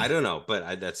think. I don't know, but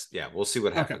we'll see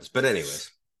what happens. Okay. But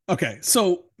anyways. Okay.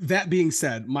 So that being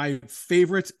said, my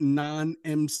favorite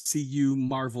non-MCU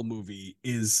Marvel movie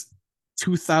is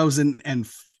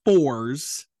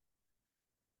 2004's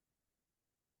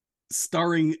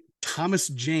starring Thomas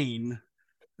Jane,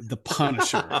 the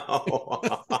Punisher.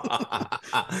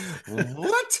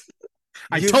 What?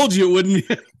 I told you it wouldn't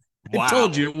be. Wow. I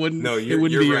told you it wouldn't. No, you're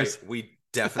right. Yours. We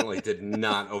definitely did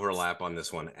not overlap on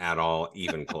this one at all,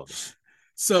 even close.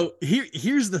 So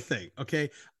here's the thing. Okay,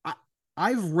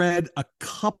 I've read a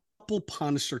couple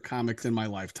Punisher comics in my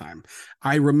lifetime.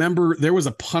 I remember there was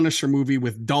a Punisher movie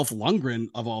with Dolph Lundgren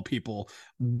of all people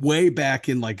way back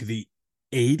in like the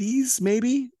 80s,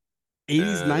 maybe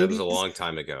 80s, 90s. That was a long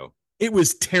time ago. It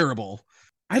was terrible.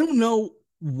 I don't know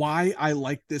why I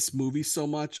like this movie so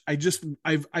much.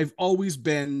 I've always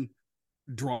been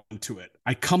drawn to it.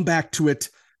 I come back to it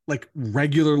like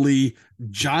regularly.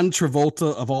 John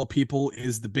Travolta of all people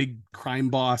is the big crime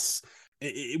boss.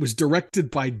 It was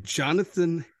directed by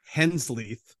Jonathan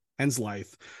Hensleith,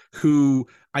 who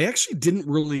I actually didn't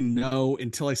really know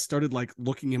until I started like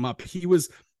looking him up. He was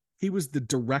the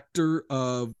director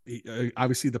of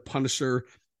obviously The Punisher,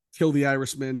 Kill the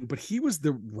Irishman, but he was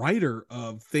the writer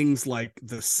of things like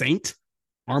The Saint,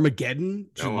 Armageddon,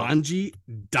 Jumanji,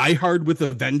 Die Hard with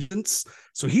a Vengeance.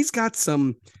 So he's got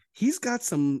some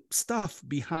stuff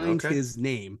behind his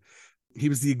name. He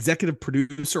was the executive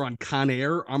producer on Con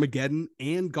Air, Armageddon,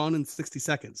 and Gone in 60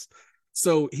 Seconds.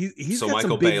 So he's so got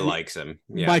Michael Bay likes him.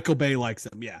 Yeah. Michael Bay likes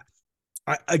him. Yeah.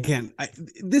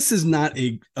 This is not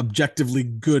a objectively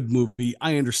good movie.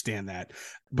 I understand that,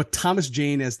 but Thomas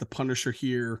Jane as the Punisher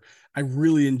here, I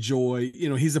really enjoy. You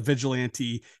know, he's a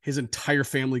vigilante. His entire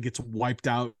family gets wiped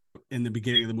out in the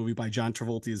beginning of the movie by John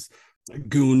Travolta's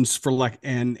goons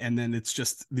and then it's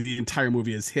just the entire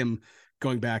movie is him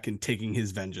going back and taking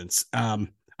his vengeance.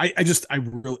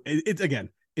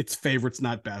 It's favorites,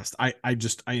 not best. I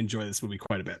enjoy this movie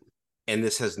quite a bit. And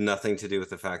this has nothing to do with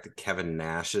the fact that Kevin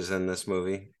Nash is in this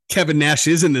movie. Kevin Nash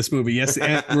is in this movie, yes,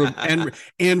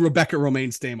 and Rebecca Romaine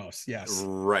Stamos, yes.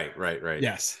 Right.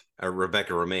 Yes.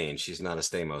 Rebecca Romaine, she's not a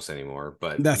Stamos anymore,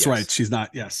 but that's right, she's not.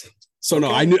 Yes. So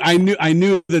okay. No, I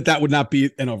knew that would not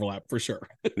be an overlap for sure.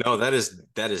 No, that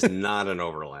is not an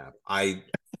overlap. I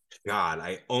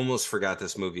almost forgot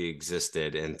this movie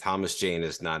existed, and Thomas Jane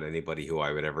is not anybody who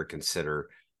I would ever consider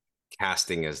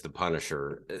casting as the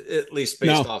Punisher, at least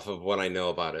based off of what I know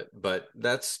about it. But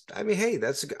I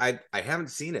haven't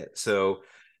seen it, so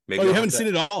maybe you haven't seen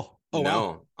it at all. Oh no,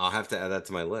 wow. I'll have to add that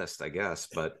to my list, I guess.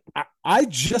 But I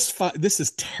just this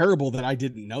is terrible that I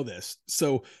didn't know this.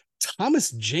 So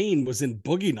Thomas Jane was in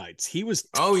Boogie Nights. He was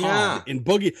in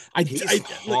Boogie. He's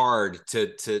hard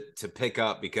to pick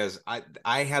up because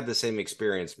I had the same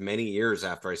experience many years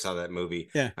after I saw that movie.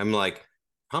 Yeah, I'm like,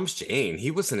 Thomas Jane,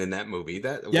 he wasn't in that movie.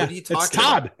 What are you talking it's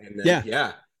Todd. About? And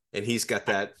then, and he's got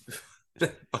that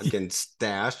fucking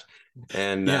stash.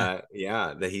 And that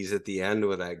he's at the end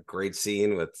with that great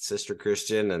scene with Sister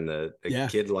Christian and the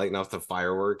kid lighting off the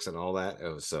fireworks and all that. It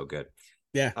was so good.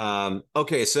 Yeah.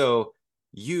 Okay, so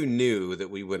you knew that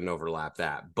we wouldn't overlap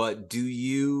that, but do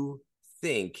you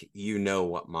think you know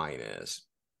what mine is?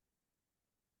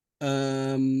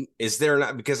 Is there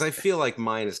not? Because I feel like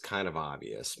mine is kind of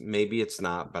obvious. Maybe it's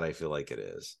not, but I feel like it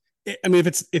is. I mean,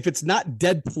 if it's not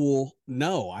Deadpool,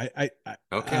 no.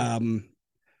 Okay.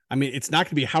 I mean, it's not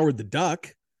going to be Howard the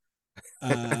Duck.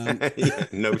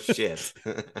 No shit.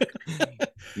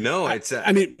 No, it's.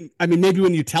 I mean, maybe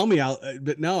when you tell me,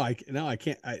 but no, I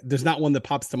can't. There's not one that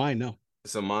pops to mind. No.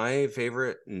 So my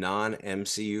favorite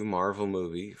non-MCU Marvel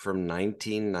movie from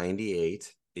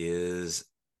 1998 is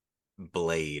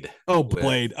Blade. Oh,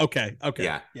 Blade. Okay.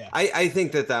 Yeah. I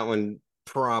think that one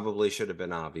probably should have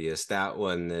been obvious. That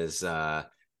one is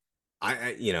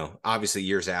obviously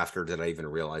years after did I even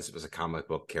realize it was a comic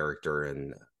book character,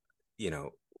 and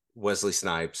Wesley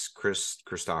Snipes, Chris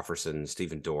Christopherson,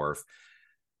 Stephen Dorff,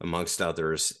 amongst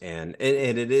others, and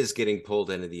it is getting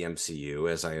pulled into the MCU.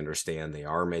 As I understand, they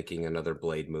are making another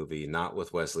Blade movie, not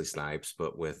with Wesley Snipes,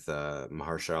 but with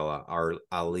Mahershala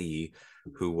Ali,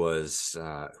 who's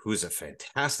a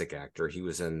fantastic actor. He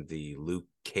was in the Luke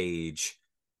Cage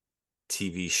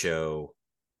TV show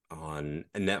on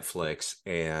Netflix,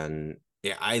 and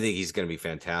I think he's going to be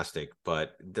fantastic.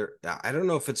 But I don't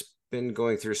know if it's been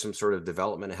going through some sort of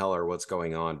development hell or what's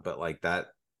going on, but like that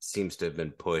seems to have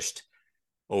been pushed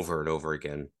over and over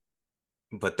again.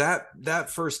 But that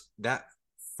first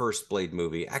Blade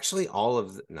movie, actually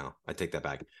I take that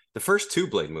back. The first two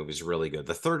Blade movies are really good.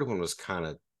 The third one was kind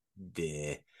of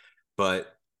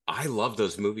but I love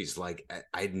those movies. Like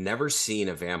I'd never seen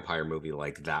a vampire movie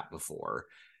like that before.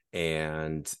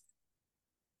 And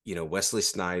Wesley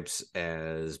Snipes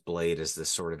as Blade is this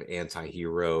sort of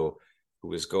anti-hero who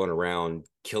was going around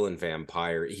killing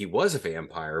vampires. He was a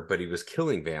vampire, but he was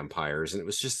killing vampires. And it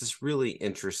was just this really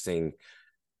interesting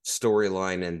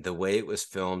storyline and the way it was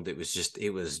filmed, it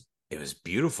was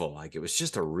beautiful. Like, it was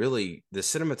just the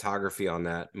cinematography on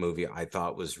that movie I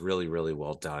thought was really, really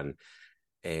well done.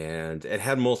 And it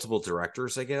had multiple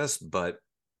directors, I guess, but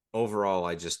overall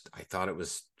I thought it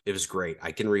was great.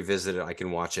 I can revisit it. I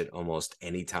can watch it almost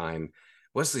anytime.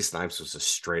 Wesley Snipes was a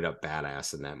straight up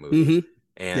badass in that movie.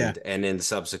 Mm-hmm. And in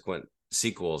subsequent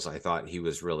sequels, I thought he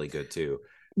was really good too.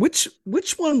 Which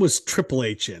one was Triple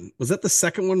H in? Was that the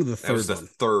second one or the third one? That was the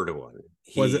third one.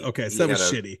 Was it? Okay, so that was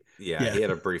shitty. Yeah, he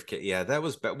had a briefcase. Yeah, that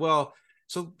was bad. Well,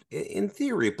 so in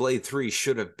theory, Blade 3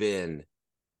 should have been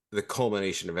the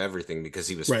culmination of everything because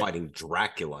he was fighting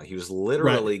Dracula. He was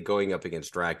literally going up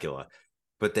against Dracula.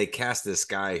 But they cast this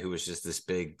guy who was just this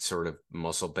big sort of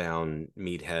muscle-bound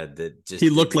meathead that just... He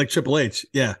looked like Triple H.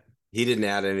 Yeah. He didn't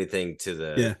add anything to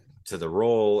the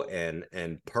role. And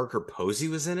Parker Posey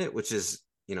was in it, which is,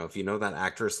 if you know that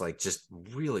actress, like, just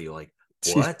really, like,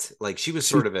 what? Like, she was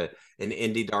sort of an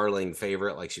indie darling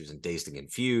favorite. Like, she was in Dazed and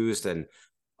Confused and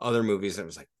other movies. And it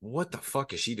was like, what the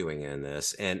fuck is she doing in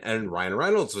this? And Ryan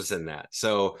Reynolds was in that.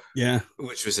 So, yeah,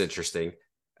 which was interesting.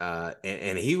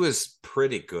 And he was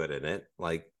pretty good in it.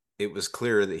 Like, it was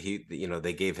clear that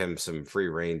they gave him some free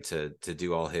reign to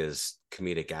do all his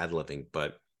comedic ad-libbing.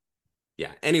 But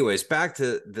yeah, anyways, back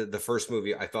to the first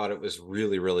movie. I thought it was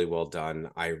really, really well done.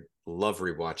 I love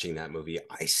rewatching that movie.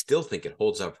 I still think it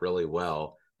holds up really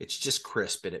well. It's just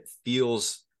crisp, and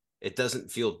it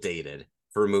doesn't feel dated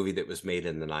for a movie that was made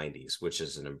in the 90s, which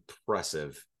is an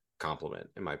impressive compliment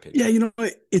in my opinion. Yeah,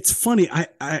 it's funny.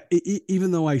 I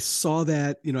even though I saw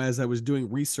that, as I was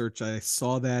doing research, I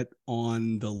saw that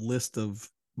on the list of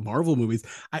Marvel movies.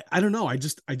 I don't know. I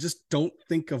just don't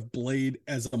think of Blade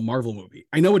as a Marvel movie.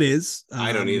 I know it is.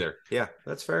 I don't either. Yeah,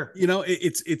 that's fair.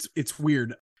 It's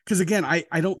weird because, again,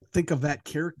 I don't think of that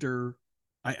character.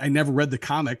 I never read the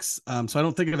comics, so I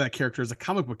don't think of that character as a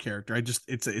comic book character.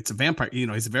 It's a vampire.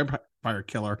 He's a vampire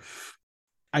killer.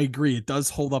 I agree. It does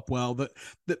hold up well.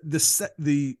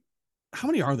 The how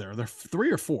many are there? Are there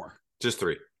 3 or 4? Just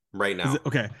 3 right now.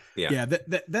 Okay. Yeah.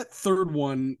 That third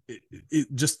one, it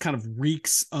just kind of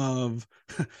reeks of,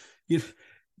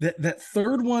 that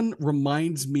third one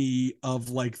reminds me of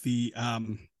like the,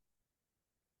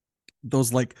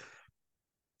 those like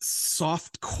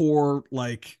soft core,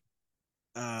 like,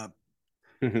 fuck,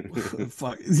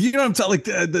 what I'm talking, like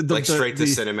like straight to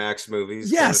Cinemax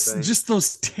movies. Yes, kind of just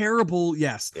those terrible.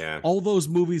 Yes, yeah, all those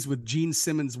movies with Gene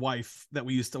Simmons' wife that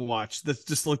we used to watch. That's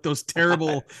just like those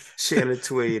terrible Shannon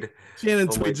Tweed,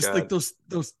 just God. Like those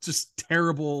just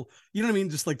terrible. You know what I mean?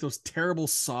 Just like those terrible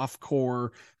soft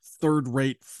core third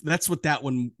rate. That's what that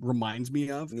one reminds me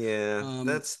of. Yeah,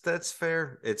 that's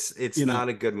fair. It's not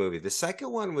a good movie. The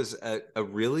second one was a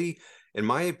really, in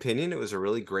my opinion, it was a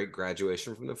really great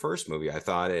graduation from the first movie. I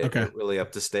thought it really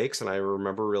upped the stakes, and I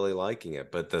remember really liking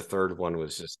it. But the third one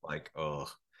was just like, oh.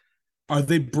 Are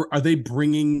they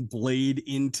bringing Blade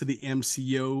into the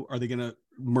MCU? Are they going to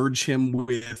merge him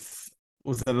with,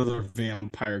 what was that other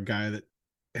vampire guy that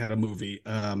had a movie?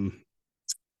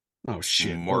 Oh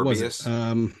shit, Morbius.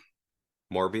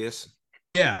 Morbius.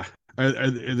 Yeah. Are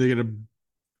they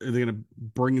gonna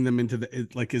bring them into the,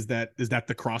 like, is that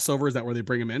the crossover? Is that where they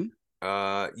bring him in?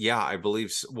 Yeah, I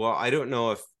believe so. Well, I don't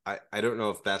know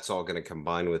if that's all going to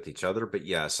combine with each other, but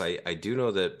yes, I do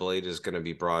know that Blade is going to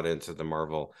be brought into the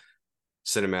Marvel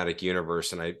Cinematic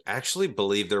Universe, and I actually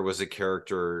believe there was a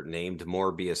character named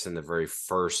Morbius in the very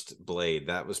first Blade.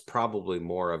 That was probably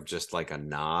more of just like a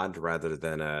nod rather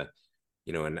than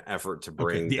an effort to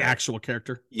bring the actual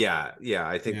character. Yeah,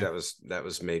 I think that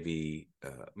was maybe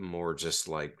more just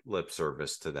like lip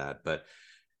service to that, but.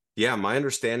 Yeah, my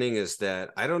understanding is that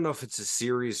I don't know if it's a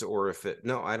series or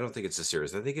I don't think it's a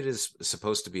series. I think it is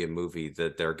supposed to be a movie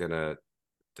that they're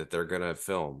gonna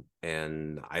film,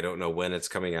 and I don't know when it's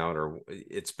coming out, or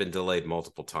it's been delayed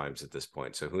multiple times at this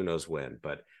point, so who knows when.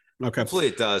 But hopefully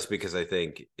it does, because I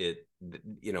think it,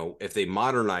 if they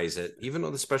modernize it, even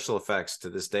though the special effects to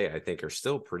this day I think are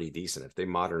still pretty decent, if they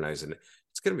modernize it,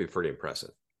 it's going to be pretty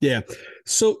impressive. Yeah.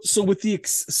 So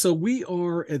we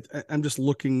are I'm just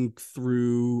looking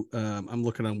through, I'm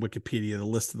looking on Wikipedia, the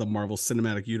list of the Marvel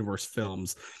Cinematic Universe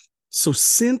films. So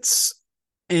since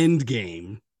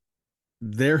Endgame,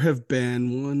 there have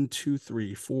been 1, 2,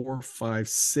 3, 4, 5,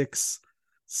 6,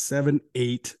 7,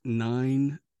 8,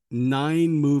 9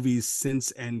 movies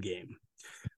since Endgame.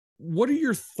 What are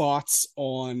your thoughts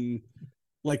on,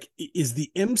 like, is the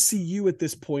MCU at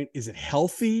this point, is it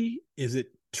healthy? Is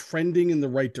it trending in the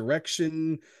right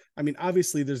direction? I mean,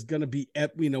 obviously there's going to be,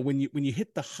 when you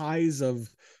hit the highs of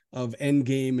of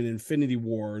Endgame and Infinity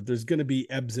War, there's going to be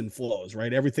ebbs and flows,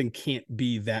 right? Everything can't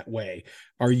be that way.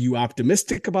 Are you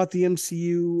optimistic about the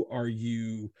MCU? Are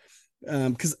you,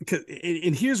 because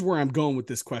and here's where I'm going with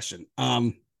this question.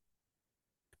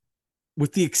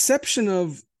 With the exception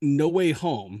of No Way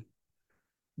Home,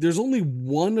 there's only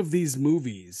one of these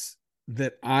movies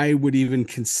that I would even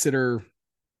consider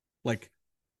like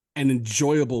an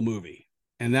enjoyable movie,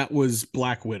 and that was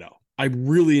Black Widow. I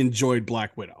really enjoyed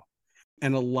Black Widow.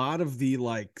 And a lot of the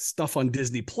like stuff on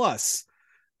Disney Plus,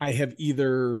 I have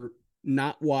either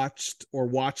not watched or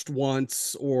watched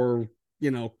once, or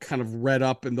kind of read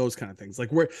up and those kind of things.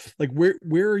 Where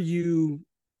are you?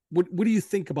 What do you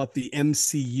think about the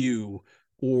MCU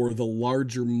or the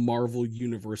larger Marvel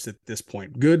universe at this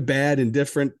point? Good, bad,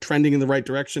 indifferent, trending in the right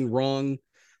direction, wrong?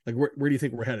 Like where do you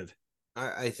think we're headed?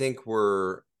 I think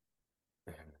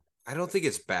I don't think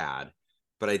it's bad,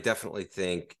 but I definitely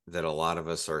think that a lot of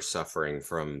us are suffering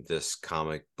from this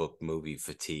comic book movie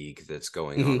fatigue that's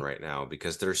going on right now,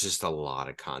 because there's just a lot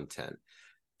of content.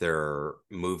 There are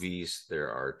movies,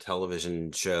 there are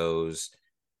television shows,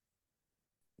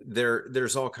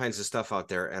 there's all kinds of stuff out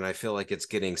there, and I feel like it's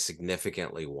getting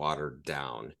significantly watered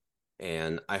down.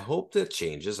 And I hope that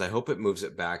changes. I hope it moves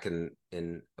it back in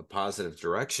a positive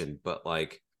direction. But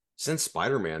like, since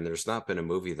Spider-Man, there's not been a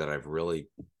movie that I've really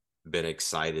been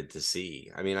excited to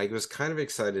see. I mean, I was kind of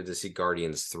excited to see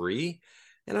Guardians 3,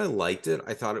 and I liked it.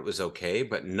 I thought it was okay,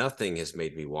 but nothing has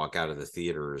made me walk out of the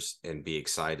theaters and be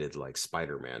excited like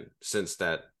Spider-Man since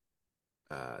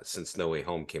No Way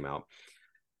Home came out.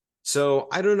 So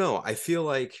I don't know. I feel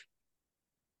like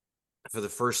for the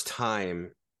first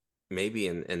time, maybe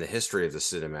in the history of the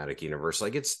cinematic universe,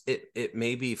 like it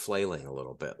may be flailing a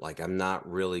little bit. Like, I'm not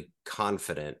really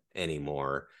confident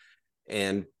anymore.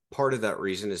 And part of that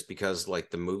reason is because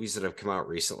like the movies that have come out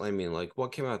recently, I mean, like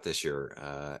what came out this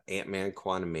year? Ant-Man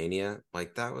Quantumania,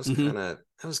 like that was kind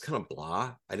of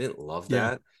blah. I didn't love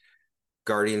that.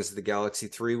 Guardians of the Galaxy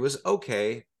 3 was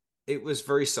okay. It was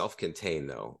very self-contained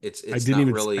though. I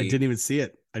didn't even see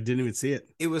it.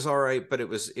 It was all right, but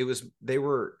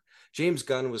James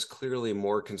Gunn was clearly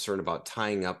more concerned about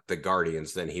tying up the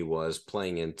Guardians than he was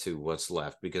playing into what's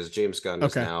left, because James Gunn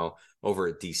is now over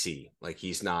at DC. Like,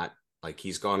 he's not, like,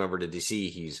 he's gone over to DC.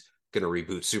 He's going to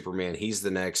reboot Superman. He's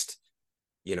the next,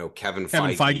 Kevin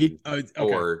Feige.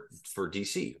 For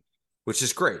DC, which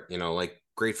is great. Like,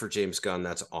 great for James Gunn.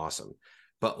 That's awesome.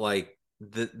 But like,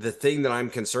 the thing that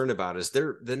I'm concerned about is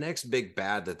the next big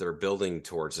bad that they're building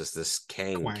towards is this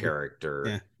Kang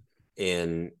character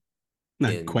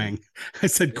Quang. I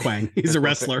said Quang. He's a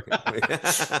wrestler.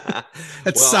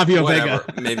 That's Savio Vega.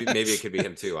 maybe it could be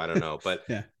him too. I don't know. But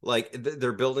like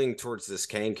they're building towards this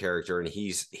Kang character, and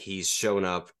he's shown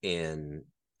up in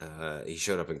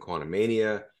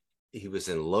Quantumania. He was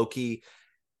in Loki,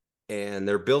 and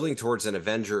they're building towards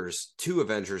two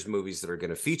Avengers movies that are going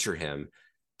to feature him.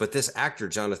 But this actor,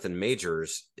 Jonathan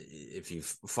Majors, if you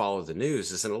follow the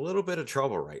news, is in a little bit of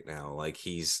trouble right now. Like,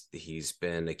 he's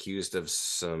been accused of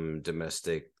some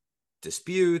domestic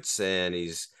disputes, and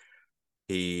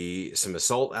some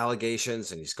assault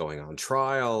allegations, and he's going on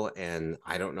trial. And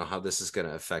I don't know how this is going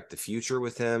to affect the future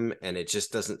with him. And it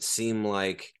just doesn't seem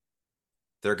like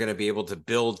they're going to be able to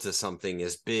build to something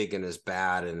as big and as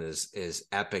bad and as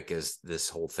epic as this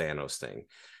whole Thanos thing.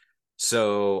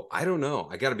 So I don't know.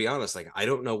 I got to be honest. Like, I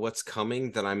don't know what's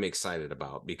coming that I'm excited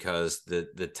about, because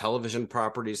the television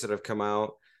properties that have come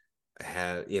out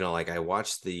like I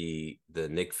watched the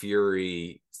Nick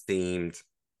Fury themed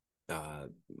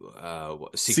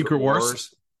Secret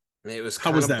Wars. And it was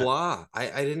kind of blah.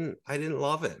 I didn't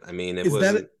love it. I mean,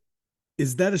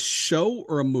 is that a show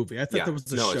or a movie? I thought that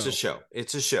was a show. No, it's a show.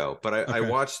 It's a show. But I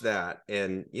watched that,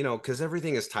 and because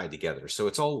everything is tied together.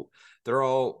 So they're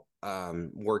all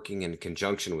working in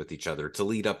conjunction with each other to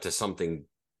lead up to something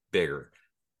bigger.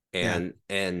 And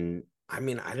I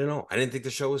mean, I don't know. I didn't think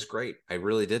the show was great. I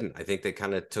really didn't. I think they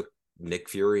kind of took Nick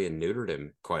Fury and neutered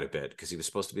him quite a bit, because he was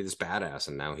supposed to be this badass,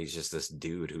 and now he's just this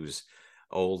dude who's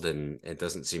old and it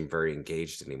doesn't seem very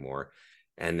engaged anymore.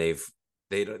 And they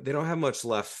don't have much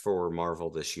left for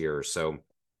Marvel this year, so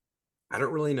I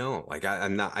don't really know. Like,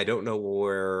 I don't know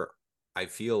where I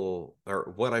feel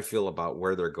or what I feel about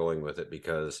where they're going with it,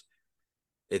 because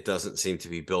it doesn't seem to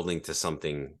be building to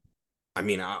something. I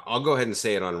mean, I'll go ahead and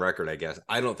say it on record, I guess.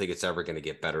 I don't think it's ever going to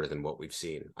get better than what we've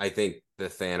seen. I think the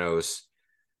Thanos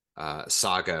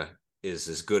saga is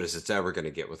as good as it's ever going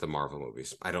to get with the Marvel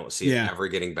movies. I don't see it ever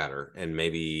getting better. And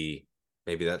maybe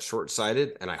that's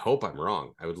short-sighted, and I hope I'm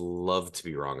wrong. I would love to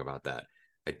be wrong about that.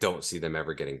 I don't see them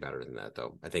ever getting better than that,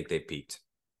 though. I think they peaked.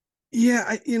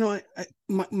 Yeah,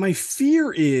 my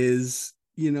fear is,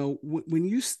 when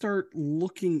you start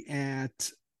looking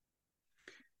at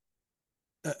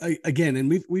again,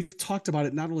 and we've talked about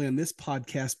it not only on this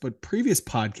podcast but previous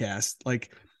podcasts,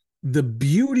 like the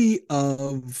beauty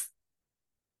of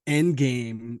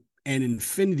Endgame and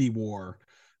Infinity War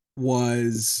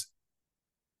was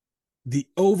the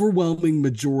overwhelming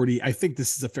majority. I think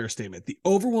this is a fair statement. The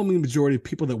overwhelming majority of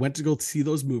people that went to go see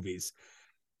those movies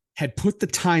had put the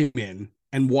time in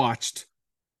and watched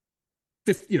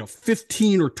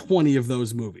 15 or 20 of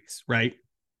those movies, right?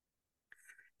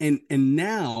 And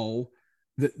now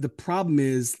the problem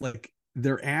is, like,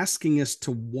 they're asking us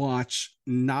to watch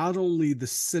not only the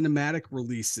cinematic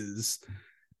releases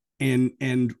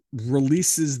and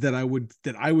releases that I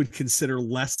would consider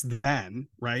less than,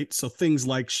 right? So things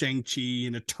like Shang-Chi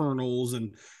and Eternals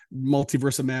and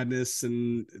Multiverse of Madness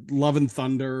and Love and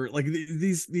Thunder, like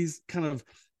these kind of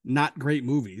not great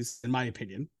movies, in my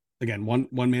opinion. Again, one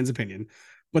man's opinion.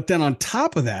 But then on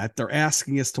top of that, they're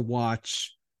asking us to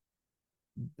watch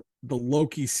the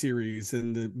Loki series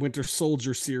and the Winter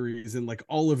Soldier series and like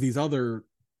all of these other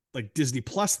like Disney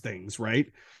Plus things,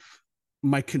 right?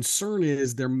 My concern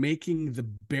is they're making the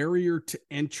barrier to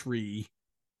entry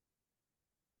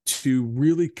to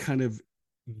really kind of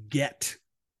get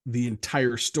the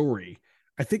entire story.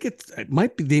 I think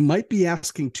they might be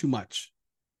asking too much.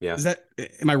 Yeah.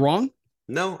 Am I wrong?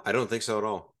 No, I don't think so at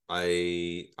all.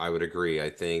 I would agree.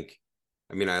 I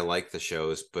like the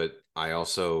shows, but I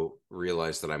also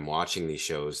realize that I'm watching these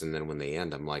shows, and then when they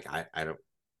end, I'm like, I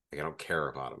don't care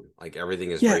about them. Like,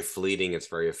 everything is very fleeting. It's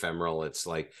very ephemeral. It's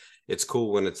like, it's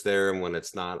cool when it's there, and when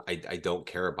it's not, I don't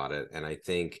care about it. And I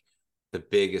think the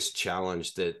biggest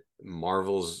challenge that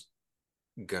Marvel's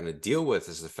gonna deal with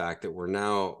is the fact that we're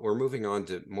moving on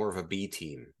to more of a B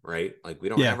team, right? Like, we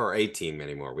don't have our A team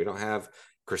anymore. We don't have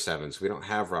Chris Evans. We don't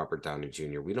have Robert Downey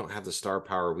Jr. We don't have the star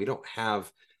power. We don't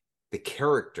have the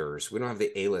characters. We don't have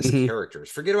the A-list characters.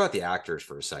 Forget about the actors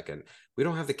for a second. We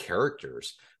don't have the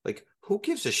characters. Like, who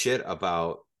gives a shit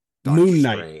about Moon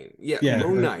Knight? Yeah,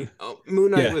 Moon Knight.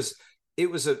 Moon Knight was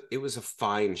a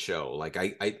fine show. Like,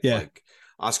 like,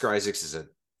 Oscar Isaacs is a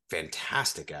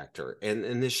fantastic actor,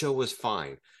 and this show was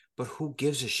fine. But who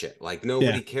gives a shit? Like,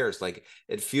 nobody cares. Like,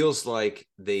 it feels like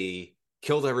they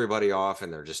killed everybody off,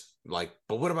 and they're just like,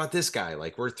 but what about this guy?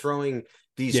 Like, we're throwing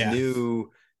these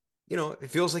new, it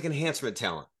feels like enhancement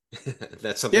talent.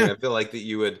 That's something I feel like that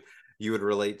you would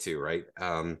relate to, right?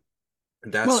 I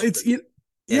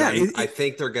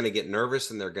think they're going to get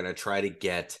nervous, and they're going to try to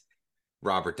get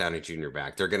Robert Downey Jr.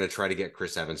 back. They're going to try to get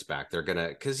Chris Evans back. They're going to,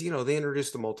 because they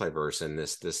introduced the multiverse and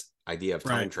this idea of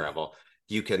time travel.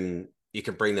 You can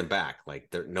bring them back.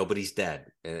 Like, nobody's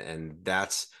dead, and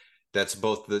that's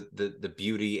both the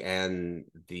beauty and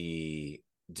the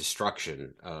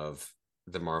destruction of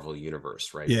the Marvel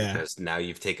universe, right? Yeah. Because now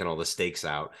you've taken all the stakes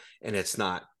out, and it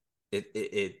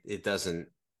doesn't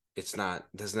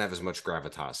have as much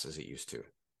gravitas as it used to.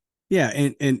 Yeah,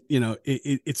 and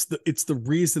it's the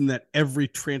reason that every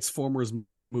Transformers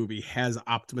movie has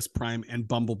Optimus Prime and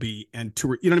Bumblebee and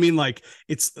two, you know what I mean? Like,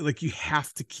 it's like you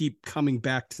have to keep coming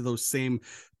back to those same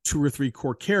 2 or 3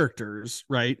 core characters,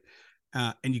 right?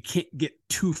 And you can't get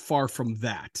too far from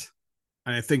that.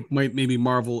 And I think maybe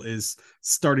Marvel is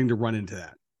starting to run into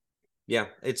that. Yeah,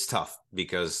 it's tough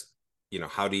because,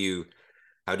 how do you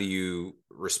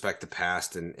respect the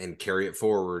past and carry it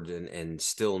forward and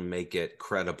still make it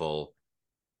credible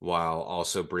while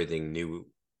also breathing new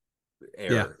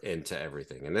air into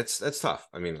everything? And that's tough.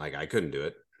 I mean, like, I couldn't do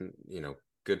it.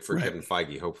 Good for Kevin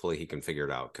Feige. Hopefully he can figure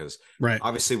it out, because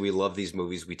obviously we love these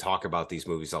movies. We talk about these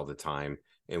movies all the time,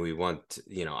 and we want,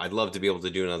 I'd love to be able to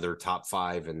do another top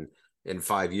 5 in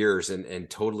 5 years and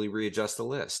totally readjust the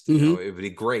list. It would be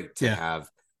great to have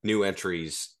new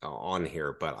entries on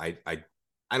here, but I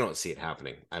don't see it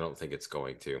happening. I don't think it's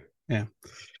going to. Yeah.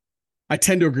 I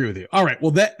tend to agree with you. All right.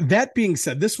 Well, that being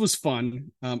said, this was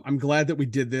fun. I'm glad that we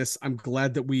did this. I'm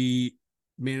glad that we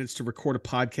managed to record a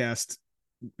podcast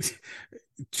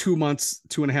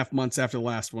 2.5 months after the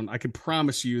last one. I can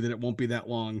promise you that it won't be that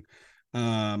long.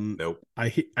 Nope. I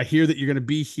hear that you're going to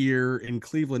be here in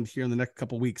Cleveland here in the next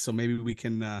couple of weeks, so maybe we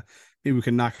can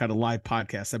knock out a live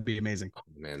podcast. That'd be amazing. Oh,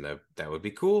 man, that would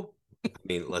be cool. I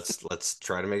mean, let's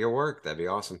try to make it work. That'd be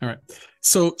awesome. All right.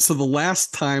 So the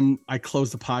last time I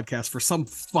closed the podcast, for some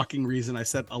fucking reason, I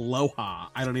said aloha.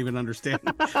 I don't even understand.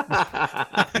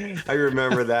 I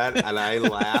remember that, and I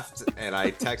laughed, and I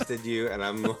texted you, and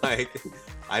I'm like,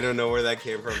 I don't know where that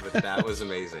came from, but that was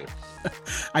amazing.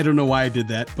 I don't know why I did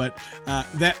that, but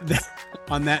that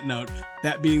on that note,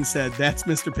 that being said, that's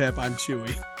Mr. Pep. I'm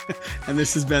Chewy. And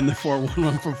this has been the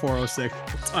 411 from 406.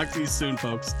 We'll talk to you soon,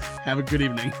 folks. Have a good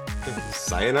evening.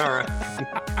 Sayonara.